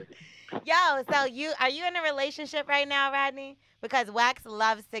 Shit happen. Yo, so are you in a relationship right now, Rodney? Because Wax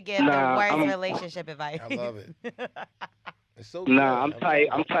loves to give the worst relationship advice. I love it. It's so nah, I'm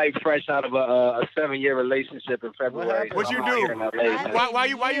tight fresh out of a 7-year relationship in February. What you do? Why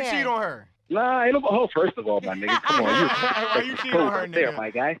you cheat on her? Nah, ain't no. First of all, my nigga, come on. Why you cheat on her, nigga? There,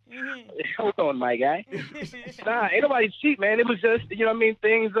 my guy. Hold on, my guy. Nah, ain't nobody cheat, man. It was just, you know what I mean?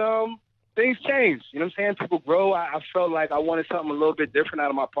 Things change. You know what I'm saying? People grow. I felt like I wanted something a little bit different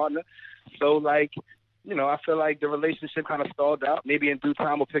out of my partner. So, like, you know, I feel like the relationship kind of stalled out. Maybe in due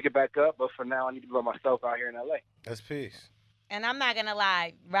time we'll pick it back up. But for now, I need to be by myself out here in L.A. That's peace. And I'm not going to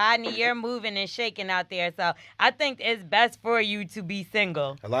lie, Rodney, you're moving and shaking out there. So I think it's best for you to be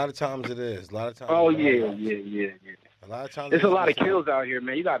single. A lot of times it is. A lot of times. Oh, yeah. A lot of times. There's a lot of kills out here,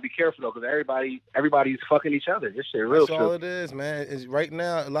 man. You got to be careful, though, because everybody's fucking each other. This shit real. That's all it is, man. Right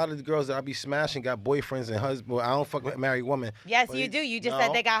now, a lot of the girls that I be smashing got boyfriends and husbands. Well, I don't fuck with married women. Yes, you do. You just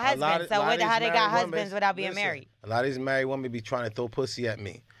said they got husbands. So how they got husbands without being married? A lot of these married women be trying to throw pussy at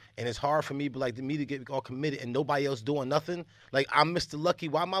me. And it's hard for me, to get all committed and nobody else doing nothing. Like, I'm Mr. Lucky.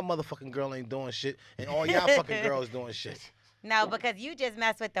 Why my motherfucking girl ain't doing shit and all y'all fucking girls doing shit? No, because you just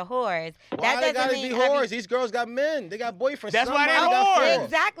mess with the whores. Why they gotta be whores? These girls got men. They got boyfriends. That's why they whores.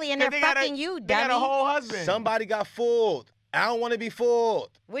 Exactly, and they're fucking you, dummy. They got a whole husband. Somebody got fooled. I don't want to be fooled.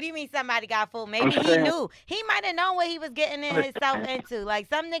 What do you mean somebody got fooled? Maybe he knew. He might have known what he was getting himself into. Like,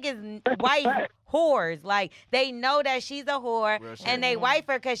 some niggas wife whores. Like, they know that she's a whore, and they wife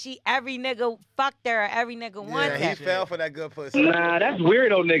her because every nigga fucked her or every nigga wants her. Yeah, he fell for that good pussy. Nah, that's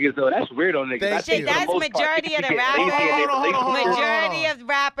weirdo niggas, though. That's weirdo niggas. That's majority of the rappers. Majority of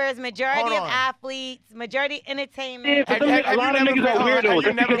rappers, majority of athletes, majority entertainment. A lot of niggas are weirdos.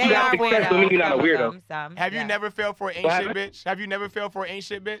 They are weirdos. You're not a weirdo. Have you never fell for an ain't shit bitch? Have you never fell for an ain't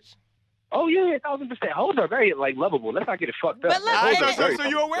shit bitch? Oh yeah, 1,000%. Hoes are very like lovable. Let's not get it fucked up. But look, So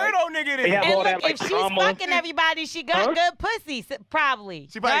you're a weirdo nigga then. They have And all look, that, like, if she's drama. fucking everybody, she got good pussy, probably.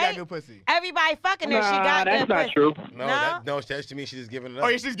 She probably right? got good pussy. Everybody fucking her, she Nah, got that's good not pussy. true. No, that to me she's just giving it up. Oh,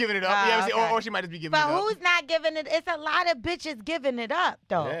 yeah, she's giving it up. Oh, Yeah, okay. or she might just be giving But it up. who's not giving it? It's a lot of bitches giving it up,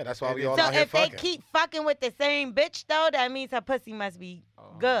 though. Yeah, that's why we all So out here if they fucking. keep fucking with the same bitch, though, that means her pussy must be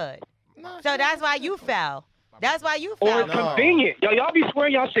good. So that's why you fell. That's why you Or fell. it's convenient. Y'all be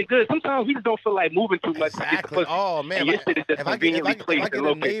swearing y'all shit good. Sometimes we just don't feel like moving too much. Exactly. Oh man, And your shit is just if I conveniently get placed a and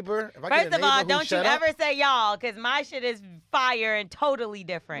located. neighbor, if I get a First of neighbor all, who don't you shut up, ever say y'all, because my shit is fire and totally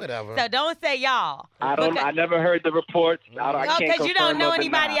different. Whatever. So don't say y'all. I never heard the reports. I can't Because you don't confirm know or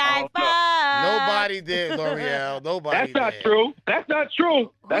anybody deny. I don't know. fuck. nobody did, L'Oreal. Nobody. That's not did. true. That's not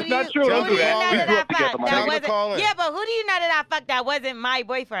true. That's not true. Tell Don't Who do do you know Call that. We in. grew that up I together, fucked my that Tell nigga. him to call in. wasn't? Yeah, but who do you know that I fucked that wasn't my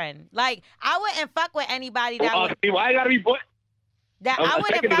boyfriend? Like, I wouldn't fuck with anybody that was. See, why I gotta be boy? That I A wouldn't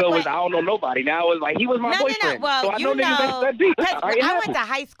second fuck ago with. was I don't know nobody. Now it's like he was my No. boyfriend. Well, so I you know niggas that deep. 'cause All right, it I went happens. to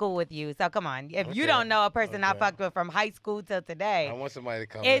high school with you, so come on. If you Okay. don't know a person I Okay. fucked with from high school till today, I want somebody to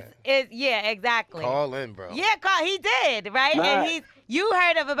come it's yeah, exactly. Call in, bro. Yeah, he did, right? Nah. And you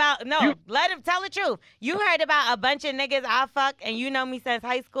heard let him tell the truth. You heard about a bunch of niggas I fucked, and you know me since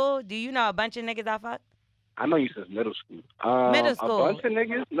high school. Do you know a bunch of niggas I fucked? I know you since middle school. Middle school. A bunch of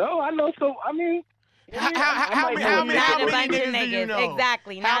niggas? No, I know. So I mean, How many Not a bunch niggas of do you niggas. know?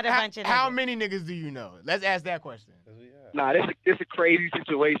 Exactly, not a bunch of niggas. How many niggas do you know? Let's ask that question. nah, this a crazy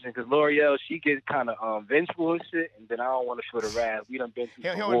situation because L'Oreal, she gets kind of vengeful and shit, and then I don't want to show the wrath. We done been He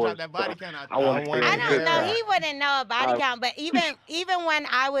through don't some want to wars, drop that body so count out I want there. to. I don't know. Yeah. He wouldn't know a body count, but even when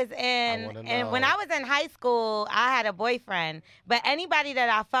I was when I was in high school, I had a boyfriend. But anybody that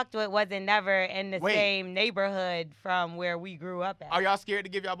I fucked with wasn't never in the same neighborhood from where we grew up at. Are y'all scared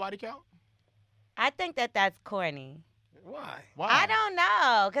to give y'all body count? I think that's corny. Why? I don't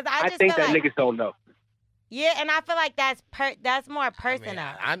know, because I just think feel that like niggas don't know. yeah, and I feel like that's more personal.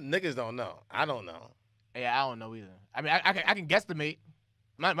 Niggas don't know. I don't know. Yeah, I don't know either. I mean, I can guesstimate.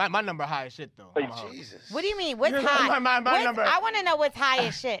 My number high as shit though. Jesus. What do you mean? What's high? My number. I want to know what's high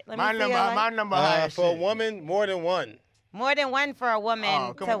as shit. Let me My see number. your My number high as For a shit. woman, more than one. More than one for a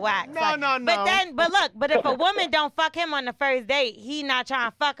woman come to on. wax. No. But if a woman don't fuck him on the first date, he not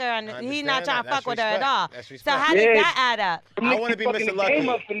trying to fuck her. He not trying to fuck with her at all. So how does that add up? I want to be Mr. Lucky. Game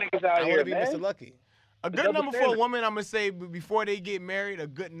up for niggas out I want here, to be man. Mr. Lucky. A good double number for a standard. woman, I'm gonna say before they get married, a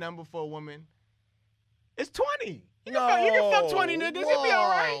good number for a woman is 20. You can fuck 20 niggas. You'll be all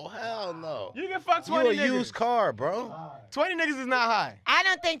right. Hell no. You can fuck 20 You a niggas. used car, bro. 20 niggas is not high. I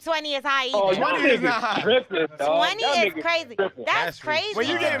don't think 20 is high either. Oh, 20 is not high. 20 is crazy. That's That's crazy. When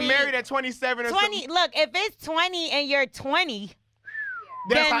you to getting be- married at 27 or 20. Look, if it's 20 and you're 20.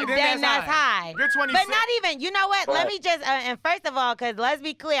 something, Then that's high. If you're 26. But not even, you know what? Let me just, and first of all, because let's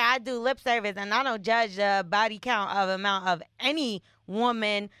be clear, I do lip service and I don't judge the body count of amount of any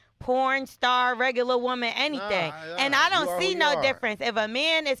woman, porn star, regular woman, anything. And I you don't are see who no you are. difference. If a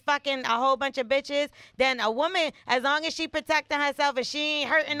man is fucking a whole bunch of bitches, then a woman, as long as she protecting herself and she ain't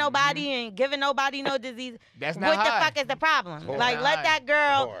hurting nobody and giving nobody no disease, That's not what the high. fuck is the problem? Whore. Like, Not let high. that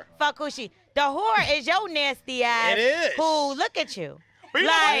girl Whore. fuck who she. The whore is your nasty ass. It is. Who look at you. But you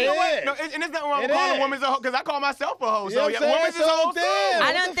Like- know what? It No, is. and it's nothing wrong with It calling is. women a hoe, because I call myself a hoe. You So know what yeah, I'm saying? women's is So hoes damn. too. I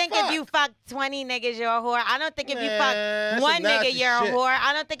What don't the think fuck? if you fuck 20 niggas, you're a whore. I don't think if you Man, fuck that's one some nigga, nasty you're a shit. whore.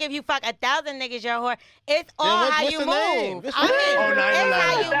 I don't think if you fuck 1,000 niggas, you're a whore. It's all what's- how what's you the name? move. What's I the mean, name? Oh, it's 9/11.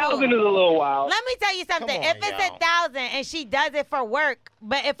 how you 1,000 move. is a little wild. Let me tell you something. Come on, If it's y'all. 1,000 and she does it for work,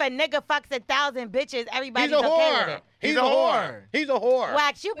 but if a nigga fucks 1,000 bitches, everybody's He's a okay with whore. it. He's a whore. He's a whore.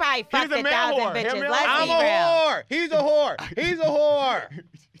 Wax, you probably fucked a man 1,000 whore. Hear bitches. me Let's out. I'm be a real. whore. He's a whore. He's a whore.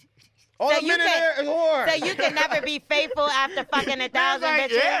 All So the you men in can- there is whore. So you can never be faithful after fucking 1,000 Like,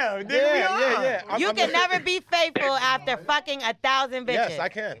 bitches? yeah, nigga, we are. yeah. You can never be faithful after fucking 1,000 bitches. Yes, I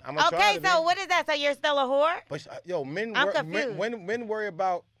can. I'm gonna try Okay, to be. so what is that? So you're still a whore? But yo, men, I'm wor- confused. men worry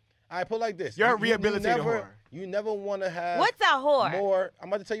about. I put it like this. You're a You rehabilitated never, whore. You never want to have. What's a whore? More. I'm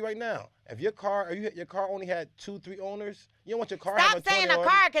about to tell you right now. If your car only had 2-3 owners, you don't want your car Stop having saying 20 a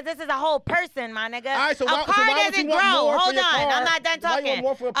owners. car, because this is a whole person, my nigga. All right, so a car why would doesn't you want grow. more for Hold your on, car? I'm not done Why you want talking.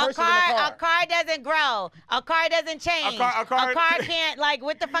 more for a person than a car? A car doesn't grow. A car doesn't change. A car- can't, like,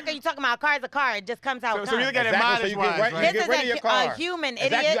 what the fuck are you talking about? A car is a car. It just comes out. So you look at it Exactly, so mileage you wise, get right, right? you This get rid is of your a car. human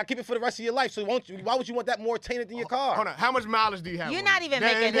Exactly, idiot. you gotta keep it for the rest of your life. So why would you want that more tainted in your car? Hold on. How much mileage do you have? You're on not it? even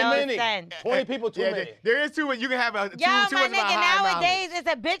There- making there- no many. sense. 20 people too Yeah, many. there is too. You can have a Yo, my too much of a nigga, high nowadays mileage.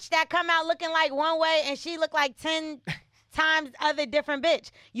 it's a bitch that come out looking like one way and she look like 10 times other different bitch.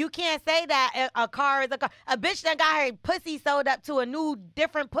 You can't say that a car is a car. A bitch that got her pussy sold up to a new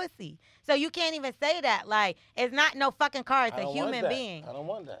different pussy. So you can't even say that. Like, it's not no fucking car. It's I a don't want human that. being. I don't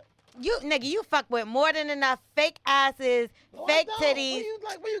want that. You fuck with more than enough fake asses, fake titties.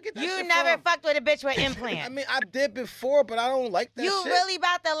 Where you get that You shit never from? fucked with a bitch with implants. I mean, I did before, but I don't like that you shit. really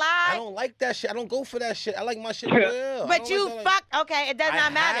about to lie? I don't like that shit. I don't go for that shit. I like my shit real. But you fucked. Okay, it does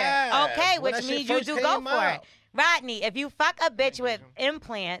not matter. have. Okay, When which that shit means you first do came go for it. out. Rodney, if you fuck a bitch with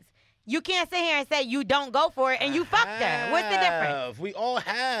implants, you can't sit here and say you don't go for it and you fucked her. What's the difference? We all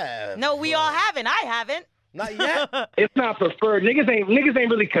have. No, we all haven't. I haven't. Not yet. It's not preferred. Niggas ain't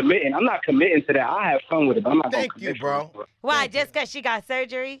really committing. I'm not committing to that. I have fun with it, but I'm not. Thank you, bro. Why? Just because she got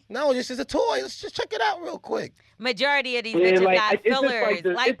surgery? No, this is a toy. Let's just check it out real quick. Majority of these bitches got fillers, it's the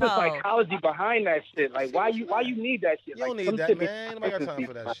lipo. psychology behind that shit. Like, why you need that shit? You don't need that, man. Nobody got time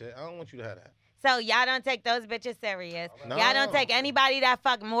for that shit. I don't want you to have that. So y'all don't take those bitches serious. No. Y'all don't take anybody that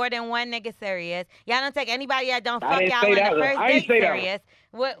fuck more than one nigga serious. Y'all don't take anybody that don't fuck didn't y'all say on that the one. first I date didn't say that one. serious.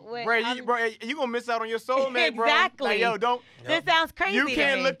 Bro, you gonna miss out on your soulmate, bro. Exactly. Like, yo, don't. This sounds crazy. You to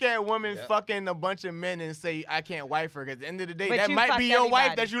can't me. look at women fucking a bunch of men and say I can't wife her. Because at the end of the day, But that you might be fucked your wife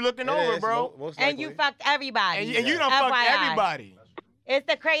everybody. that you looking It over, is, bro. most And you likely. fucked everybody. And you done fucked FYI. everybody. It's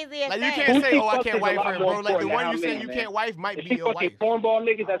the craziest Like you thing. can't say, Who oh, I fucks can't is a wife lot her, more bro. Like the important one than you how say men, you man. can't wife might If be she your fucking wife. cornball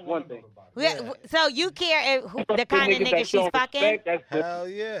niggas, that's one thing. So you care if, the Fuck kind of niggas nigga that she's show fucking? respect, that's different. Hell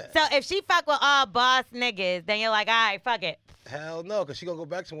yeah. So if she fuck with all boss niggas, then you're like, all right, fuck it. Hell no, because she going to go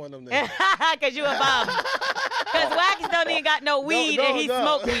back to one of them niggas. Because you a bum. Because Wax don't even got no weed and he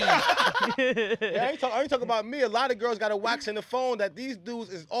smoke weed. Yeah, I ain't talking about me. A lot of girls got a wax in the phone that these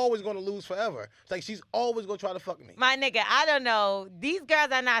dudes is always going to lose forever. It's like she's always going to try to fuck me. My nigga, I don't know. These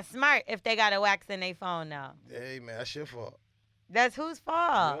girls are not smart if they got a wax in their phone now. Hey, man, that's your fault. That's whose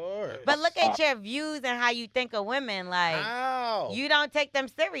fault? Yours. But look at your views and how you think of women. Like, How? you don't take them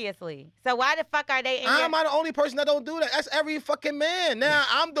seriously. So why the fuck are they in I'm your... not the only person that don't do that. That's every fucking man. Now,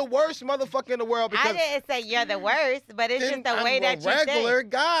 I'm the worst motherfucker in the world because I didn't say you're the worst, but it's just then the way I'm that a you regular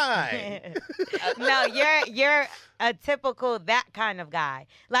think. guy. No, you're a typical that kind of guy.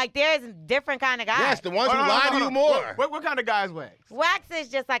 Like there's different kind of guys. Yes, the ones who Hold on, lie hold to on, you hold on. more. What kind of guys wax? Wax is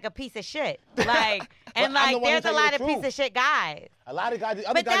just like a piece of shit. Like and But I'm the like one who there's a tell you lot the of piece truth. of shit guys. A lot of guys,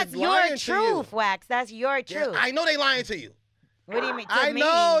 other But guys that's is lying your to you. truth, Wax. That's your Yeah, truth. I know they lying to you. What do you mean? To I me,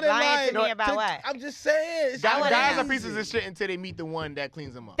 know they lying to lying. me about what? I'm just saying. It's I wanna Guys know. are pieces of shit until they meet the one that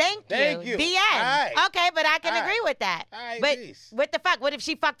cleans them up. Thank you. The end. All right. Okay, but I can All right. agree with that. All right, but peace. what the fuck? What if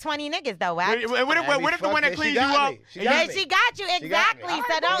she fucked 20 niggas though, Wax? What if the one that She cleans you got up? me. She and got you- me. She got you She got me. exactly. All right,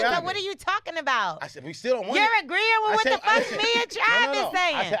 So she don't. got So me. what are you talking about? I said, we still don't want You're it. agreeing with what the fuck me and Trav is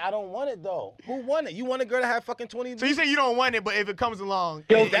saying. I said, I don't want it, though. Who want it? You want a girl to have fucking 20 So you say you don't want it, but if it comes along,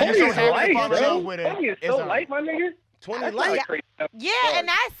 Yo, and you 20 so is happy light, to fall in bro. love with it, 20 is it's so all light, my nigga. 20 That's light. not crazy. Yeah, and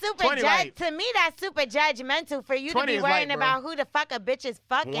that's super 20 light. to me. That's super judgmental for you to 20 be is worrying light, bro. about who the fuck a bitch is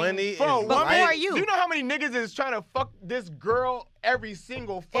fucking. 20 is Bro, Before light. you. Do you know how many niggas is trying to fuck this girl every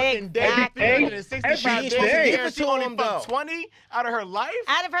single fucking day? Exactly. 365 Every days day. a year, Give it she to only him, fucked though. 20 out of her life?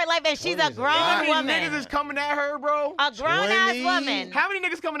 Out of her life, and she's 20 a is a grown lot. How many woman. niggas is coming at her, bro? A grown ass 20? woman. How many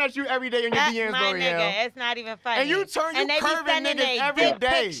niggas coming at you every day in your DMs, My bro, nigga, yeah? it's not even funny. And you they be curving sending niggas they every dick day.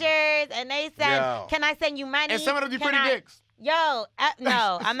 pictures, and they send, Yo. "Can I send you money?" And some of them be Can pretty I-" dicks. Yo,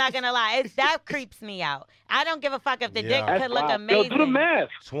 no, I'm not gonna lie. That creeps me out. I don't give a fuck if the Yeah. dick That's could look wild. amazing. Yo, do the math.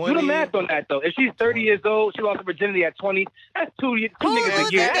 20. Do the math on that, though. If she's 30 years old, she lost her virginity at 20. That's two Who niggas a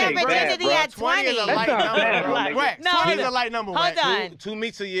loses year. their That ain't bad, virginity bro. at 20 is a 20? light That's not number, bad, bro. bro. Wax. No, 20 is a light number, hold Wax. on. 2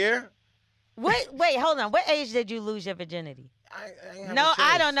 meets a year? Wait, hold on. What age did you lose your virginity? I ain't have No, a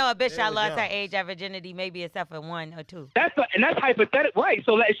I choice. don't know a bitch Yeah, that it was lost her young. age of virginity, maybe except for 1 or 2. That's hypothetical, right?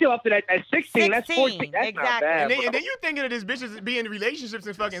 So like, she lost it at 16. That's 14. That's exactly. not bad. And bro. then you thinking of this bitches be in relationships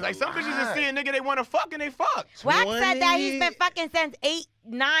and fucking. Like some bitches just see a nigga they want to fuck and they fuck. Wax said that he's 20? been fucking since 8,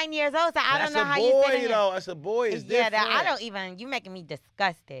 9 years old, so I don't That's know a how boy, you sitting here. though. That's a boy. It's Yeah, different. I don't even. You making me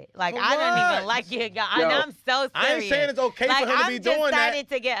disgusted. Like For I don't what? even like you. Yo, I'm so serious. I ain't saying it's okay like, for him to I'm be just doing that. starting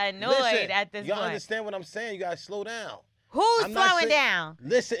to get annoyed Listen, at this you point. understand what I'm saying? You gotta slow down. Who's I'm not slowing saying- down?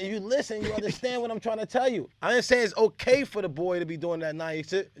 Listen, you understand what I'm trying to tell you. I didn't say it's okay for the boy to be doing that at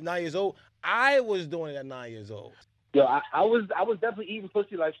 9 years old. I was doing it at 9 years old. Yo, I was definitely eating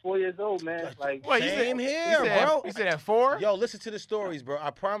pussy like 4 years old, man. Like, Wait, Same you here, said, bro. You said at 4? Yo, listen to the stories, bro. I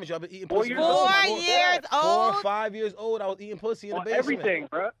promise you, I've been eating 4 pussy. years since old. I was 4 4 years or old? 5 years old. I was eating pussy in the on basement. everything,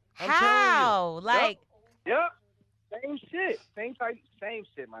 bro. I'm How? Like, Yep. Same shit. Same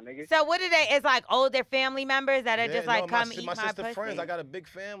shit, my nigga. so what are they? It's like older family members that are Yeah, just like, no, come eat my my sister pussy. friends. I got a big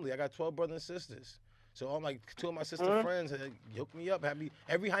family. I got 12 brothers and sisters. So I'm like 2 of my sister Mhm. friends hooked me up. Had me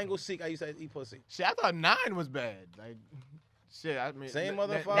every hide and go seek. I used to eat pussy. Shit, I thought 9 was bad. Like, Shit, I mean, Same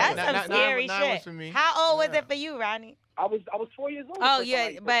motherfucker. That's some scary nine was shit. for me. How old was it for you, Rodney? I was 4 years old. Oh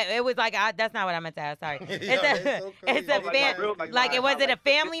yeah, but it was like that's not what I meant to ask. Sorry. It's a was it a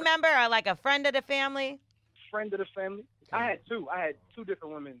family member or like a friend of the family? Friend of the family. I had two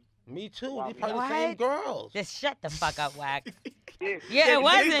different women. Me too. Wow. They probably the same girls. Just shut the fuck up, Wax. Yeah, Yeah, it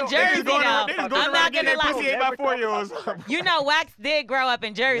was in Jersey though. I'm not gonna pussy ate by lie. 4-year-olds. You know, Wax did grow up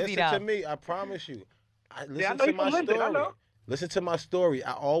in Jersey Listen though. to me. I promise you. Yeah, I Listen know to you my from Linden, I story. know. Listen to my story.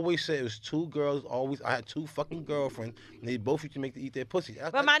 I always said it was two girls. I had two fucking girlfriends. And they both used to make to eat their pussy.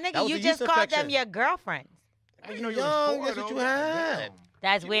 But my nigga, you just called them your girlfriends. You know, young. That's what you had.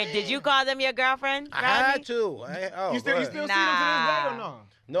 That's weird. Did you call them your girlfriends? I had to. You still see them to this day or no?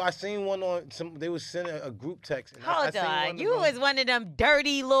 No, I seen one on some. They was sending a group text. And Hold I seen on, one you was one of them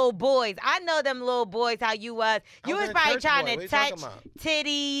dirty little boys. I know them little boys. How you was? You was wasn't a probably church trying boy. to What you touch talking about?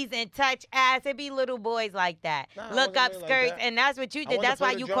 titties and touch ass. It be little boys like that. Nah, I Look wasn't up really like skirts, that. and that's what you I did. wanted to That's play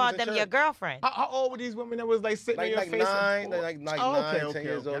why the you drums called in them your church. girlfriend. How old were these women that was like sitting Like in your face? 9, like 9, 10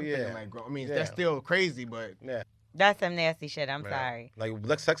 years old. I'm Yeah. thinking like, I mean, Yeah. that's still crazy, but Yeah. That's some nasty shit. I'm Man. sorry.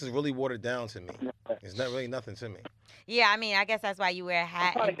 Like sex is really watered down to me. It's not really nothing to me. Yeah, I mean, I guess that's why you wear a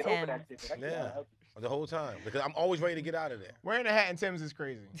hat I'm trying and to get over Tim's. that shit. Yeah. The whole time because I'm always ready to get out of there. wearing a hat and Tim's is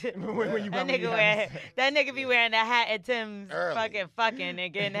crazy. when you That nigga be wearing a hat and Tim's Early. fucking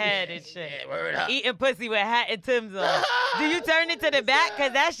and getting head and shit. Yeah, word up. Eating pussy with hat and Tim's on. Do you turn it to the back?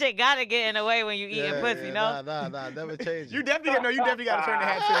 Cause that shit gotta get in the way when you eating pussy, no? Nah, never change. You definitely got to turn the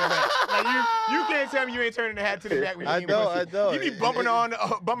hat to the back. Like you can't tell me you ain't turning the hat to the back when you eating pussy. I know. You be bumping on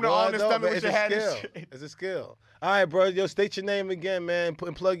the stomach with your hat and shit. It's a skill. All right, bro. Yo, state your name again, man.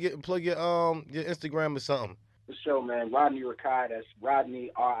 And plug your Instagram or something. The show, man. Rodney Rakai. That's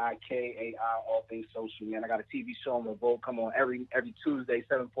Rodney Rikai. All things social, man. I got a TV show on the Vogue. Come on every Tuesday,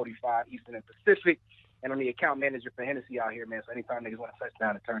 7:45 Eastern and Pacific. And I'm the account manager for Hennessy out here, man. So anytime niggas want to touch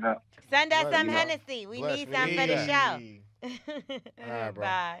down and turn up. Send us Bless some you. Hennessy. We Bless need me. some for the show. All right, bro.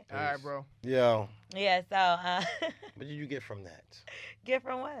 Bye. All right, bro. Yo, Yeah, so what did you get from that? get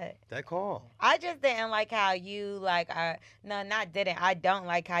from what? That call. I just didn't like how you I don't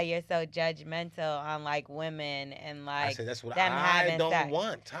like how you're so judgmental on like women and I like said that's what them I having don't sex.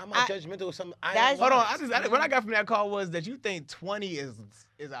 want. How am I judgmental of something I That's- don't Hold want? on. What I got from that call was that you think 20 is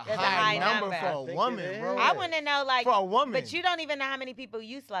a high number for I a think it woman, bro. I want to know like For a woman. but you don't even know how many people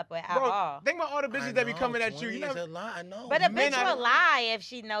you slept with at Bro, all. think about all the bitches that be coming at you. 20 You know, is a lot. I know. But a men bitch are- will lie if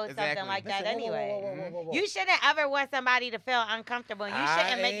she knows Exactly. something like that Listen, whoa, whoa, anyway. whoa, whoa. You shouldn't ever want somebody to feel uncomfortable. You shouldn't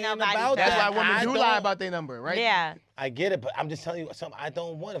I make ain't nobody about feel that's why that. women I do don't- lie about their number, right? Yeah. I get it, but I'm just telling you something I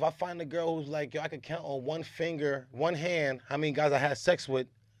don't want. If I find a girl who's like, yo, I could count on one hand, how many guys I had sex with.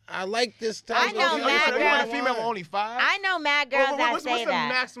 I like this type. I know of mad You want a girls- female with only 5? I know mad girls that what's say the that.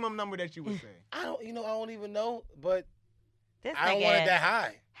 maximum number that you would say? I don't even know, but This I don't want nigga, it that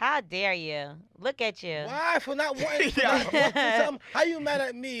high. how dare you? Look at you. Why for not wanting? for Yeah. not wanting something? How you mad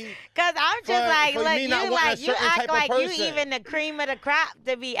at me? Cause I'm just For- like, for look, me you not wanting a you certain act type of like you person. even the cream of the crop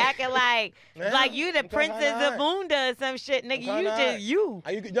to be acting like Yeah, like you the I'm kinda princess high. of Munda or some shit, nigga. I'm You kinda just high. you.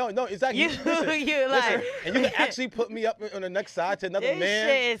 Are you no, exactly. You Listen, you like listen, and you can actually put me up on the next side to another This man,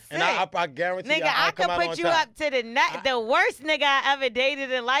 shit is and I guarantee nigga, you, I I'll could come out put on you top. up to the worst nigga I ever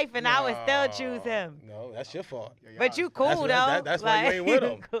dated in life, and I would still choose him. No, that's your fault. But you cool though. That's why you ain't with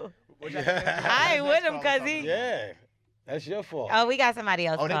him. Cool. Yeah. I ain't with him cause he. Yeah, that's your fault. Oh, we got somebody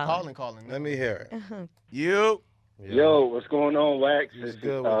else. Oh, they calling. calling. Let me hear it. You. Yo, what's going on, Wax? What's This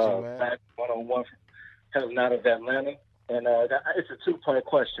good is with you, man? Wax 101 coming out of Atlanta. And it's a two-part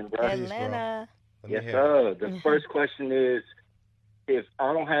question, bro. Atlanta. Let me Yes, hear it. sir. The first question is, if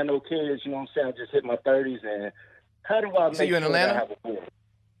I don't have no kids, you know what I'm saying, I just hit my 30s, and how do I make So you in sure that I Atlanta? have a boy?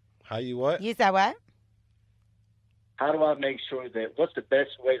 How you what? You said what? How do I make sure that, what's the best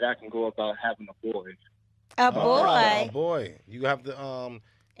way that I can go about having a boy? A Oh, boy. boy. You have to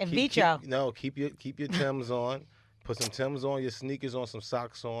In keep- vitro. keep your Timbs on. Put some Timbs on, your sneakers on, some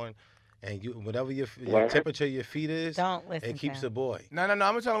socks on, and you whatever your What? temperature of your feet is, Don't listen. it keeps to a boy. No. I'm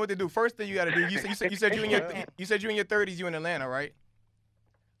gonna tell them what to do. First thing you gotta do. You said you in your 30s. You in Atlanta, right?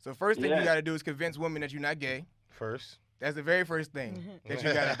 So first thing you Yeah. gotta do is convince women that you're not gay. First. That's the very first thing that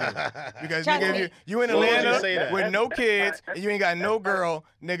you gotta do. Because Trust nigga, me. if you in Why would you Atlanta say that? with no kids and you ain't got no girl,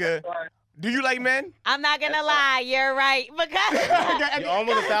 nigga. Do you like men? I'm not gonna lie, you're right. Because You're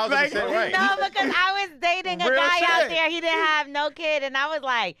almost 1,000% right. no, because I was dating a Real guy out shit. there. He didn't have no kid, and I was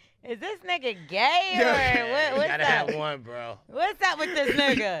like, "Is this nigga gay or You what's gotta up? have one, bro. What's up with this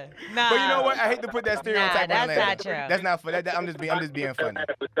nigga?" Nah. But you know what? I hate to put that stereotype Nah, on that's Atlanta. not true. That's not for that. I'm just being funny.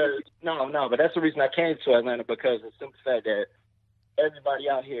 Because, no, but that's the reason I came to Atlanta, because the simple fact that everybody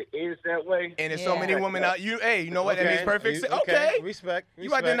out here is that way. And there's so many women out. You know what? That makes perfect sense. Okay. Okay. Respect.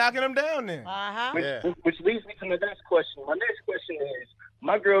 You out there knocking them down then. Uh-huh. Which leads me to the next question. My next question is,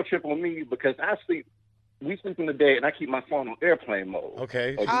 my girl trip on me because we sleep in the bed and I keep my phone on airplane mode.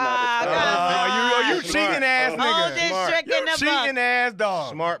 Okay. So, You cheating ass nigga. Oldest trick in the book. Cheating ass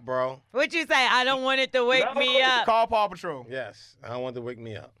dog. Smart, bro. What you say? I don't want it to wake me up. Call Paw Patrol. Yes. I don't want to wake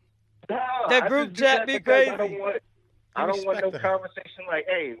me up. The group chat be crazy. I don't want no conversation like,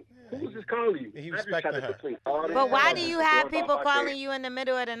 hey, who's just calling you? He respected her. But why do you have people calling you in the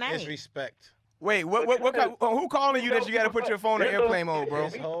middle of the night? It's respect. Wait, who calling you that you got to put your phone in airplane mode, bro?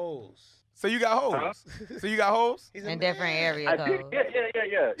 It's hoes. So you got hoes. So you got hoes? In different area codes.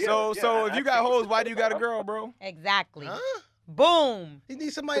 Yeah. So if you got hoes, why do you got a girl, bro? Exactly. Huh? Boom. You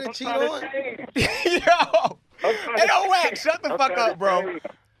need somebody to cheat on? Yo. Hey, yo, Wax, shut the fuck up, bro.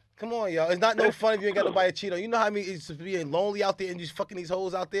 Come on, y'all. It's not no fun if you ain't got nobody to cheat on. You know how I mean it's being lonely out there and you fucking these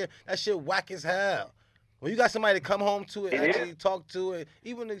hoes out there? That shit whack as hell. When you got somebody to come home to and actually talk to it,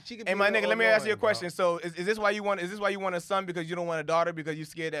 even if she could be. Hey, my nigga, let me ask you a question. Bro. So, is this why you want a son because you don't want a daughter because you're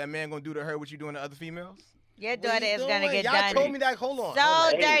scared that a man gonna do to her what you doing to other females? Your What daughter you is gonna doing? get Y'all done. told me that. Hold on.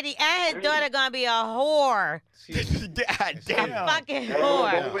 So dirty, and his daughter gonna be a whore. God A damn. fucking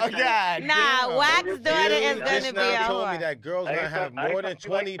whore. Oh, God Nah, damn. Wax's daughter is gonna Just be a now told me whore. that girls gonna have more than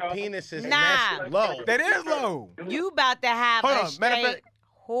 20 penises and Nah. that's low. That is low. You about to have Hold a on, matter of straight fact-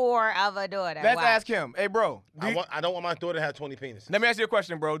 whore of a daughter. Let's Wow. ask him. Hey, bro. I don't want my daughter to have 20 penises. Let me ask you a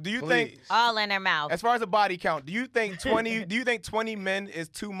question, bro. Do you think, Please. All in her mouth. as far as a body count, do you think 20 men is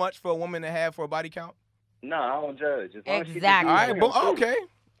too much for a woman to have for a body count? No, I don't judge. As long as she Exactly. All can do right, it, okay.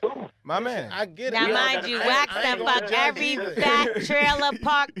 My man. I get it. Now, Yeah, mind you, I Wax ain't and gonna fuck judge every either. fat trailer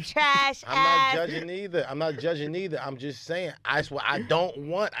park trash I'm not ass. judging either. I'm just saying. I swear, I don't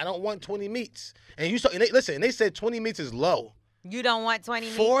want 20 meats. And you saw, and they said 20 meats is low. You don't want 20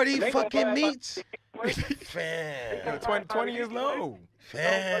 meat? 40 They gonna fucking buy meats. Yo, Fam. 20 is low.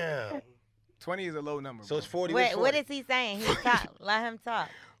 Fam. 20 is a low number. So it's bro. 40. Wait, or what 40. is he saying? He's talk. Let him talk.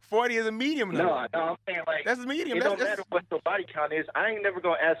 40 is a medium number. No, I'm saying like That's a medium. it That's, don't matter what her body count is. I ain't never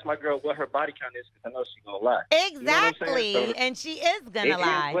gonna ask my girl what her body count is because I know she's gonna lie. Exactly, You know what I'm saying? So and she is It gonna is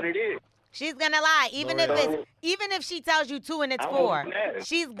lie. what it is. She's gonna lie, even Lorel. if she tells you 2 and it's I 4. won't ask.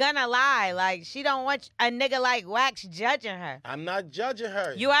 She's gonna lie. Like she don't want a nigga like Wax judging her. I'm not judging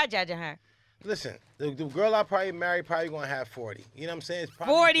her. You are judging her. Listen, the girl I probably marry probably gonna have 40. You know what I'm saying? It's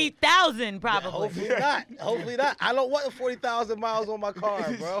probably 40,000 Yeah, probably. hopefully not. Hopefully not. I don't want 40,000 miles on my car,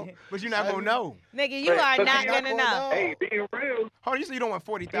 bro. but you're not going to know. Nigga, you But- are but not you're gonna know. Hey, being real, Hold on, you said you don't want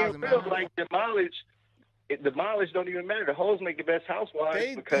 40,000, being real, man. like the mileage don't even matter. The hoes make the best housewives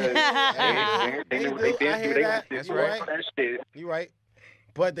They because do. they They do. do. They I been hear through. that. They That's work right. for that shit. You right.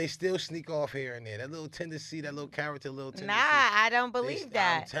 But they still sneak off here and there. That little tendency, that little character, little tendency. Nah, I don't They- believe I'm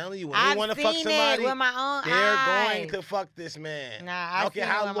that. telling you, when I've they want to seen fuck somebody, it with my own they're eyes. going to fuck this man. Nah, I I've don't care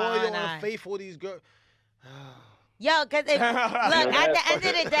seen it how with my loyal own and eyes. faithful these girls. Yo, cause look, at the end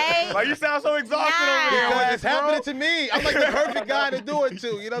of the day, Like, you sound so exhausted Nah. over there, Because Wax, it's bro. happening to me. I'm like the perfect guy to do it to.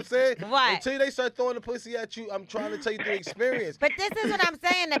 You know what I'm saying? What? Until they start throwing the pussy at you, I'm trying to tell you through experience. but this is what I'm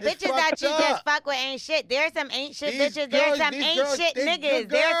saying. The It's bitches that fucked you just up. fuck with ain't shit. There's some ain't shit These bitches. There's girls- some these ain't girls, shit they niggas. good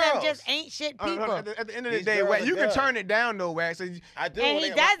There's some girls. just ain't shit people. At the end of the These day, girls Wax, are you can good. turn it down, though, Wax. So, I do. And when he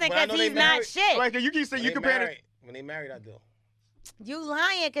they- doesn't when I know because they he's not married- shit. like, you keep saying when you they compare it. married- When they married, I do. You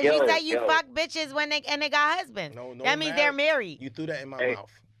lying because Yo, you say you yo. fuck bitches when they got husbands. No, that means they're married. You threw that in my Hey.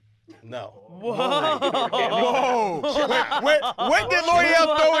 mouth. No. Whoa. What did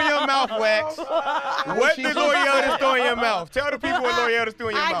L'Oreal throw in your mouth, Wax? What did L'Oreal just throw in your mouth? Tell the people what L'Oreal just threw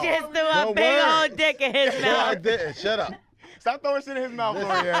in your I mouth. just threw a No big word. old dick in his No, I mouth. didn't. Shut up. Stop throwing shit in his mouth,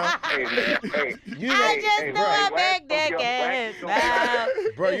 L'Oreal. Hey, man, hey. You I know, just hey, threw right, a Wax big dick gonna be in his a-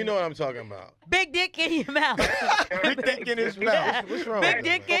 mouth. bro, you know what I'm talking about. Big dick in your mouth. Big dick in his mouth. What's wrong Big with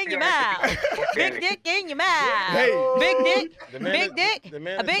dick him? in your mouth. Big dick in your mouth. Hey. Big dick. The man Big is- dick. the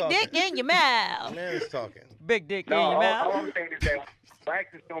man A is big talking. dick in your The mouth. man is talking. Big dick in No, your all mouth. I'm saying is that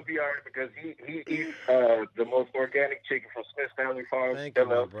Wax is gonna be alright because he eats the most organic chicken from Smith's Family Farm. Thank you,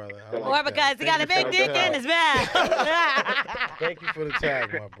 my brother. I like Or that. because he got a Thank big you for dick the in tag. his mouth. Thank you for the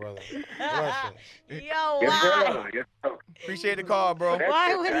tag, my brother. Blessings. Yo, Yes, why? sir. Yes, sir. Appreciate the call, bro.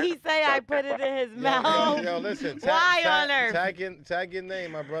 Why would he say I put it in his Yo, mouth? yo, listen. Why on earth? Tag your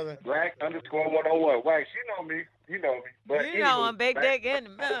name, my brother. Black _101. Wax, you know me. You know me. But You know I'm big dick in the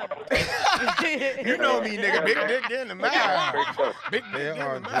mouth. You know me, nigga. Big dick in the mouth. Big dick in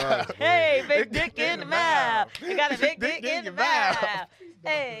the mouth. Hey, big dick in the mouth. You got a big dick in your mouth.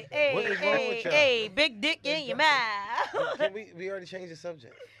 Hey, What is wrong with y'all? hey, big dick in your mouth. Can we already changed the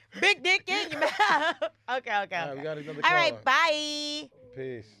subject. Big dick in your mouth. Okay. All right, we got another All caller. right, bye.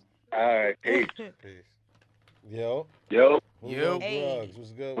 Peace. All right, peace. Peace. Yo. Yo, Yo. Hey. Drugs.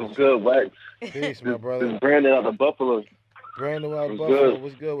 What's good? what's good, Wax? Peace, my This brother. is Brandon out of Buffalo. Brandon out of What's Buffalo. good?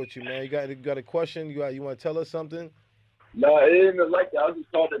 What's good with you, man? You got a question? You want to tell us something? No, it ain't even like that. I was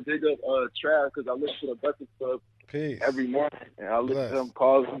just called to dig up Trav because I listen to the Breakfast Club Peace. every morning, and I listen Bless. to them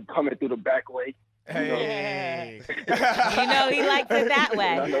calls coming through the back way. Hey. You know he likes it that And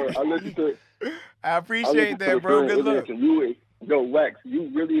I way. know I listen to. I I appreciate listen to that, it bro. for Good luck. idiots, and you, yo, Wax, you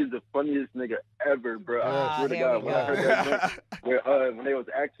really is the funniest nigga ever, bro. Ah, I swear to here God, we when I heard that joke, when they was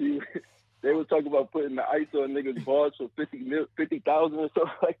asking you, they was talking about putting the ice on niggas' balls for 50,000 or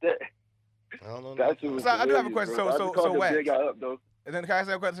something like that. I don't know. That shit was So I do have a hilarious, question. bro. I So just called to Wax. dig y'all up, though. And then can I ask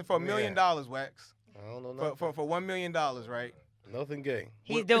you a question for $1 million, Wax? I don't know nothing. For $1 million, right? Nothing gay.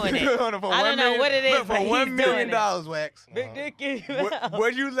 He's doing it. For I don't $1 know what it is, Look, for but he's $1 doing million, it. Wax. Big dick in your mouth.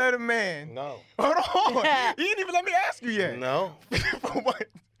 Would you let a man? No. Hold on. You didn't even let me ask you yet. No. For what?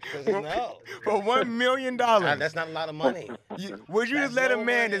 No. For $1 million. That's not a lot of money. Would you just That's let a no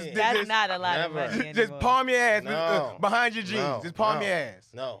man money. just, That's just, not a lot of Never. money just anymore. palm your ass No. behind your jeans? No. Just palm No. your ass.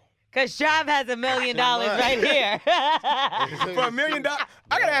 No. Cause Trav has $1 million much. right here. For $1 million,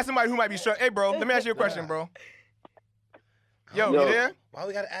 I gotta ask somebody who might be struggling. Hey, bro, let me ask you a question, bro. Yo, you there? Why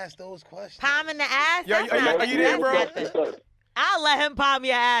we gotta ask those questions? Palm in the ass? Yo, That's are you- not- are you there, that's bro? nothing. I'll let him palm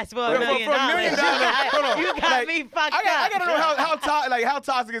your ass for $1 Yo, million. for $1 million, hold on. You got Like, me fucked I up. gotta know how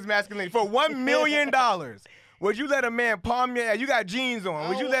toxic is masculinity. For $1 million, would you let a man palm your ass? You got jeans on.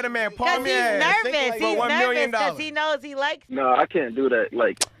 Would you let a man Cause palm he's your ass? nervous. For He's $1 million. nervous because he knows he likes me. No, I can't do that.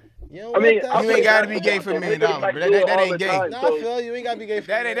 Like, You I mean, I You ain't gotta be gay for $1 million, bro. That ain't gay. No, I feel you. Ain't gotta be gay for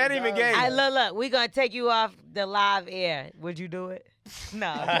That ain't even gay. Hey, look, we gonna take you off the live air. Would you do it?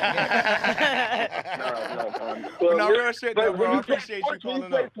 No. no. But no, real shit though, But bro. I when you play appreciate you sports,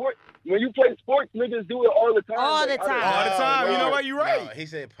 calling up. when you play sports, niggas do it all the time. All the Like, I don't- time. All the time. You know what? You right. No, he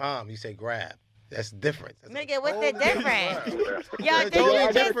said palm. You say grab. That's different. That's Nigga, what's a the difference? Yo, That's did a you totally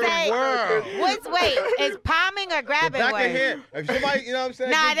just different say? world. Wait, is palming or grabbing Back in worse? here. If somebody, you know what I'm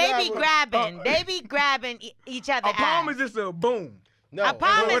saying? Nah, good they be job. grabbing. They be grabbing each other. A palm ass. is just a boom. No, A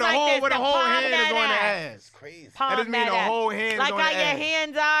palm With is a like whole, this, with a the whole palm hand is that on the ass. It's ass. crazy. Palm That doesn't mean the ass. whole hand Like is on how the your ass.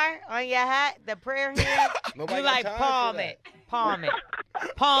 hands are on your hat, the prayer hand. Nobody You got like time for palm that. it. Palm it.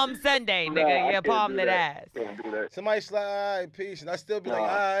 Palm Sunday, Nah, nigga. I You can't palm do that that. ass. Can't do that. Somebody slide, all right, peace, and I still be like, Nah.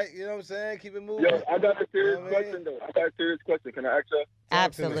 all right, you know what I'm saying? Keep it moving. Yo, I got a serious You know what I mean? question, though. I got a serious question. Can I ask you?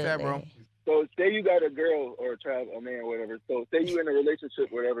 Absolutely. that, bro? So, say you got a girl or a man or whatever. So, say you in a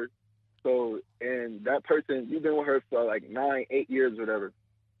relationship, whatever. So, and that person, you've been with her for like 9, 8 years, whatever.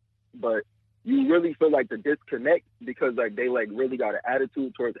 But you really feel like the disconnect because like they like really got an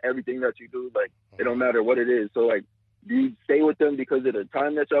attitude towards everything that you do. Like it don't matter what it is. So like, do you stay with them because of the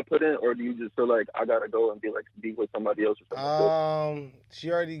time that y'all put in, or do you just feel like I gotta go and be with somebody else or something?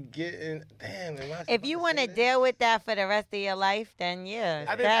 She already getting. Damn, am I If you supposed want to say deal with that for the rest of your life, then yeah.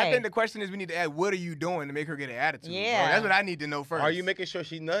 I stay. think the question is we need to ask, what are you doing to make her get an attitude? bro? Yeah. That's what I need to know that? first. Are you making sure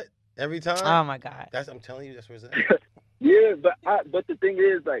she nut every time? Oh my God. I'm telling you, that's where it's at. Yeah, but the thing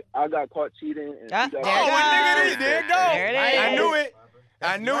is, like, I got caught cheating. And Ah, she got there Oh, it caught well, goes. nigga, there it go. There it I is. knew it.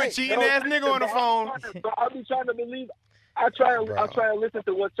 That's I knew right. it. Cheating ass nigga on the phone. But I be trying to believe. I try and listen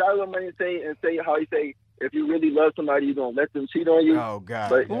to what Shiloh man say and say how he say if you really love somebody, you gonna let them cheat on you. Oh, God.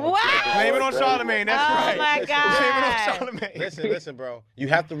 But What? Blame it on Charlamagne. That's Oh right. my Blame God. it on Charlamagne. Listen, bro. You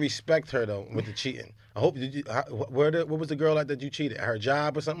have to respect her though with the cheating. I hope what was the girl like that you cheated? Her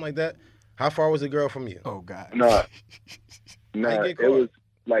job or something like that? How far was the girl from you? Oh, God. Nah, How'd you it get caught? was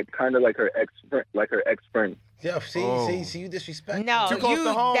like kind of like her ex friend. Yeah, see, Oh. you disrespect. No, Too close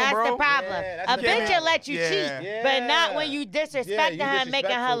to home, that's bro. the problem. Yeah, A that's the bitch problem. will let you Yeah. cheat, but not when you disrespecting you her and making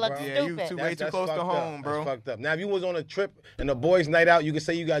her look disrespectful, bro. Yeah, you stupid. too way too close to fucked home, up. bro. That's fucked up. Now, if you was on a trip and a boys' night out, you could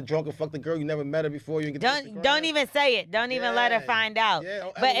say you got drunk and fucked the girl, you never met her before. You can Don't even say it. Don't even let her Yeah. find out. Yeah,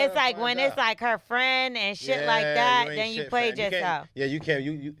 don't But ever let it's her like find when out. it's like her friend and shit like Yeah, that, you ain't then you shit, played fam. You can't- yourself. Yeah, you can't.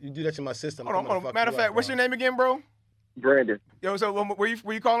 You do that to my system. Hold on. Matter of fact, what's your name again, bro? Brandon Yo, so where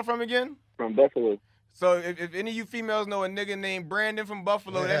you calling from again? from Buffalo. So if any of you females know a nigga named Brandon from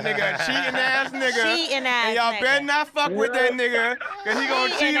Buffalo, that nigga a cheating ass nigga. Cheating ass and y'all nigga. better not fuck with that nigga, because he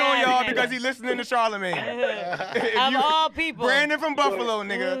gonna cheat on y'all nigga. because he listening to Charlamagne. Of all people. Brandon from Buffalo,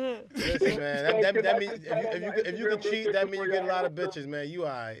 nigga. Listen, man, that means if you can cheat, that means you get a lot of bitches, man. You all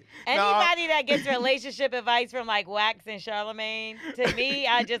right. Anybody that gets relationship advice from like Wax and Charlamagne, to me,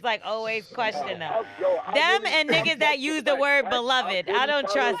 I just like always question them. Them and niggas that use the word beloved. I don't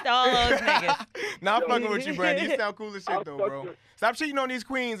trust all those niggas. Nah, I'm fucking with you, Brandon. You sound cool as shit though, bro. Stop cheating on these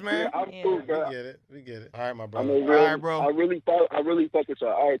queens, man. I'm cool, bro. We get it. All right, my I brother. mean, All right, bro. I really fuck with y'all.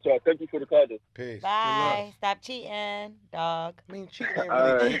 All right, y'all. Thank you for the call. Peace. Bye. Stop cheating, dog. I mean, cheating ain't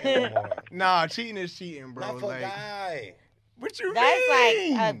really cheating no more. Nah, cheating is cheating, bro. Not for a Like, guy. what you That's like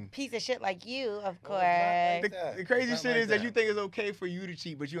mean? a piece of shit like you, of course. The crazy shit is that you think it's okay for you to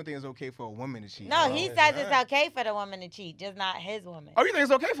cheat, but you don't think it's okay for a woman to cheat. No, he it's says not. it's okay for the woman to cheat, just not his woman. Oh, you think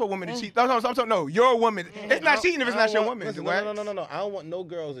it's okay for a woman to cheat? No, your woman. It's not cheating if it's not your woman. Listen, Wax. no. I don't want no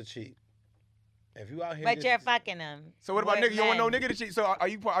girls to cheat. If you out here, But just- you're fucking them. So what about With nigga? You don't want no men. nigga to cheat. So are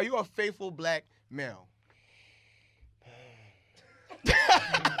you a faithful black male?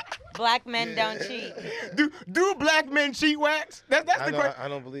 Black men don't cheat. Do black men cheat, Wax? That's the question. I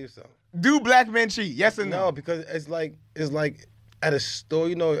don't believe so. Do black men cheat? Yes or no? No, because it's like at a store.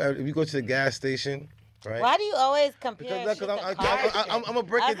 You know, if you go to the gas station, right? Why do you always compare Because shit to I'm cars? gonna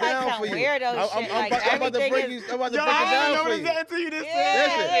break it That's like down some for you. weirdo shit, like I'm about to everything break is- you. I'm about to Yo, break it I down know for this you. until you just Yeah,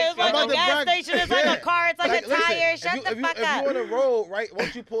 said. it's like I'm a about to gas break- station. It's like a car. It's like a listen, tire. if Shut you- the if you- fuck If up. you on the road, right?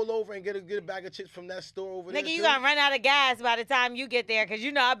 Once you pull over and get a bag of chips from that store over there, Nigga, you too, gonna run out of gas by the time you get there, cause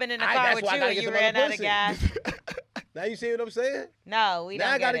you know I've been in the car that's with why I you gotta and get you some ran other out of pussy. gas. Now you see what I'm saying? No, we Now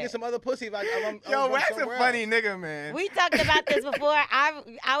don't I gotta get get it. some other pussy. If I'm Yo, going Wax a somewhere funny else. nigga, man. We talked about this before. I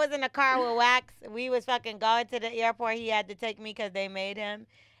was in a car with Wax. We was fucking going to the airport. He had to take me because they made him.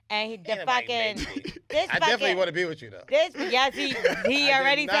 And he the Ain't nobody fucking made me. this I definitely want to be with you though. This yes he I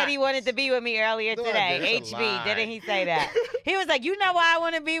already did said not. he wanted to be with me earlier No, I today. didn't. It's a HB, lie. didn't he say that? He was like, you know why I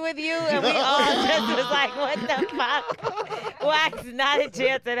want to be with you? And we all just was like, what the fuck? Wax, not a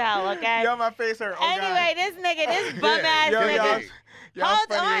chance in hell, okay? Yo, my face hurt. Oh, Anyway, this nigga, this bum ass Yo, nigga. y'all Hold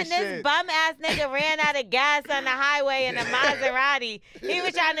funny on, as this shit. bum ass nigga ran out of gas on the highway in a Maserati. He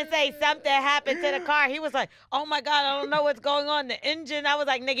was trying to say something happened to the car. He was like, "Oh my God, I don't know what's going on. The engine." I was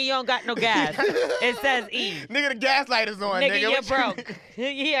like, "Nigga, you don't got no gas." It says E. Nigga, the gas light is on, Nigga, nigga. you're What you broke.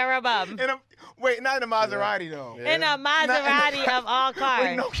 You're a bum. Wait, not in a Maserati though. Yeah. In a Maserati of all cars.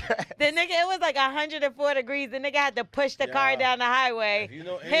 With no gas. The nigga, it was like 104 degrees. The nigga had to push the car Yeah. down the highway. If you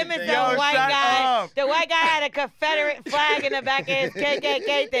know Him and anything- some Yo, white shut guy. up. The white guy had a Confederate flag in the back of his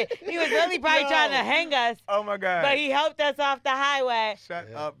KKK thing. He was really probably Yo. trying to hang us, Oh my God. but he helped us off the highway.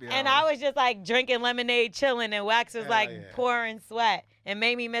 Shut up, yo. And I was just like drinking lemonade, chilling, and Wax was Hell like yeah. pouring sweat and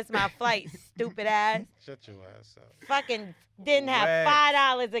made me miss my flight. Stupid ass. Shut your ass up. Fucking didn't have Wax.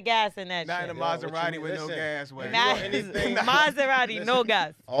 $5 of gas in that Not in shit. a Yo, what you Maserati mean? with no Listen, gas. Wax. Nah, anything- Maserati, no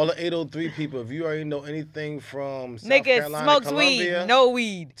gas. All the 803 people, if you already know anything from South Nigga Carolina, smokes Columbia, weed, no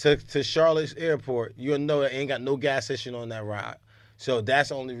weed. to Charlotte's airport, you'll know that ain't got no gas station on that ride. So that's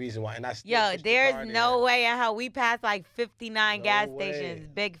the only reason why. And I still Yo, push the car there's there. no way in hell we passed like 59 No gas way. stations.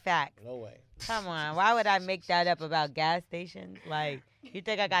 Big fact. No way. Come on, why would I make that up about gas stations? Like, you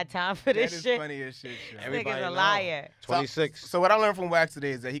think I got time for That this is shit? funny as shit. yo. This Everybody nigga's a know. liar. 26. So what I learned from Wax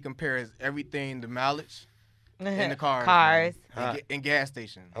today is that he compares everything to mileage in the cars. Cars. man, and gas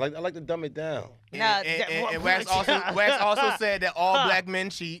stations. I like to dumb it down. No, And Wax also said that all black men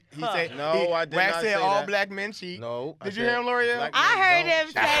cheat. He said No, I did Wax not said say all that. black men cheat. No. Did you hear him, Lorel? Black I men heard don't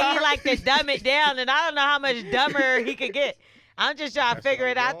him say he like to dumb it down, and I don't know how much dumber he could get. I'm just trying to That's figure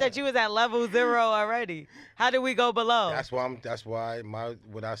what it I'm out. I thought doing. you was at level 0 already. How do we go below? That's why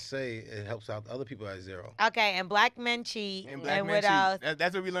what I say it helps out other people at 0. Okay, and black men cheat. And black men what cheat. else?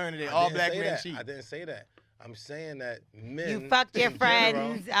 That's what we learned today. I All didn't black say men that. cheat. I didn't say that. I'm saying that men. You fucked your in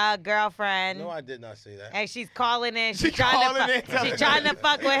general- friend's girlfriend. No, I did not say that. And she's calling in. She She's trying calling in, to telling she's trying to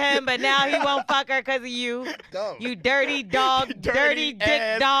fuck with him, but now he won't fuck her because of you. Dumb. You dirty dog, dirty dick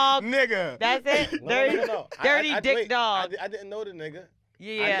ass dog. nigga. That's it. No, Dirty, no. dirty dick wait, dog. I didn't know the nigga. I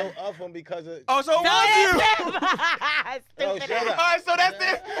Yeah. know of him because of. Oh, so So it was you. that's Oh, Stupid shut ass. up. All right, so that's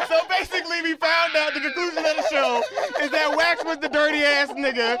it. So basically, we found out the conclusion of the show is that Wax was the dirty ass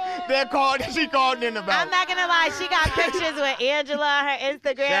nigga that she called in about. I'm not gonna lie, she got pictures with Angela on her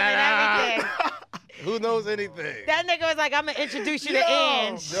Instagram and everything. Who knows anything? That nigga was like, I'm gonna introduce you to Yo.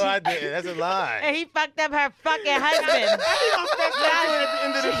 Ange. No, I didn't. That's a lie. And he fucked up her fucking husband. At the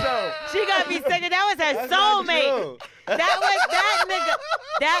end of the show. She gonna be sick. That was her That's not soulmate. true.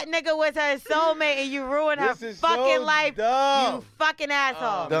 That nigga was her soulmate, and you ruined her This is fucking so life. dumb. You fucking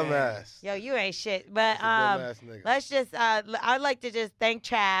asshole. Dumbass. Yo, you ain't shit. But Dumbass nigga. let's just. I'd like to just thank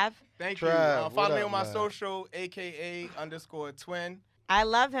Trav. Thank Trav, you. Follow me what on my up, man? social, AKA_twin. I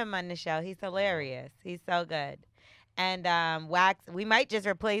love him on the show. He's hilarious. He's so good. And Wax, we might just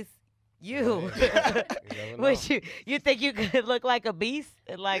replace you. You never know. Would you think you could look like a beast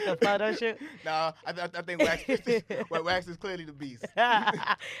in like a photo shoot? Nah, I think Wax is clearly the beast.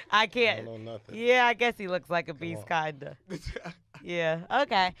 I can't. I don't know nothing. Yeah, I guess he looks like a beast, kinda. Yeah.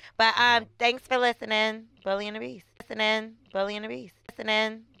 Okay. But thanks for listening. Bully and the Beast. Listening. Bully and the Beast.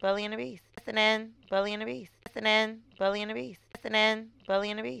 Listening. Bully and the Beast. Listening. Bully and the Beast. Listening. Bully and the Beast. Listening. Bully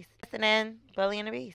and the Beast. Listening. Bully and the Beast.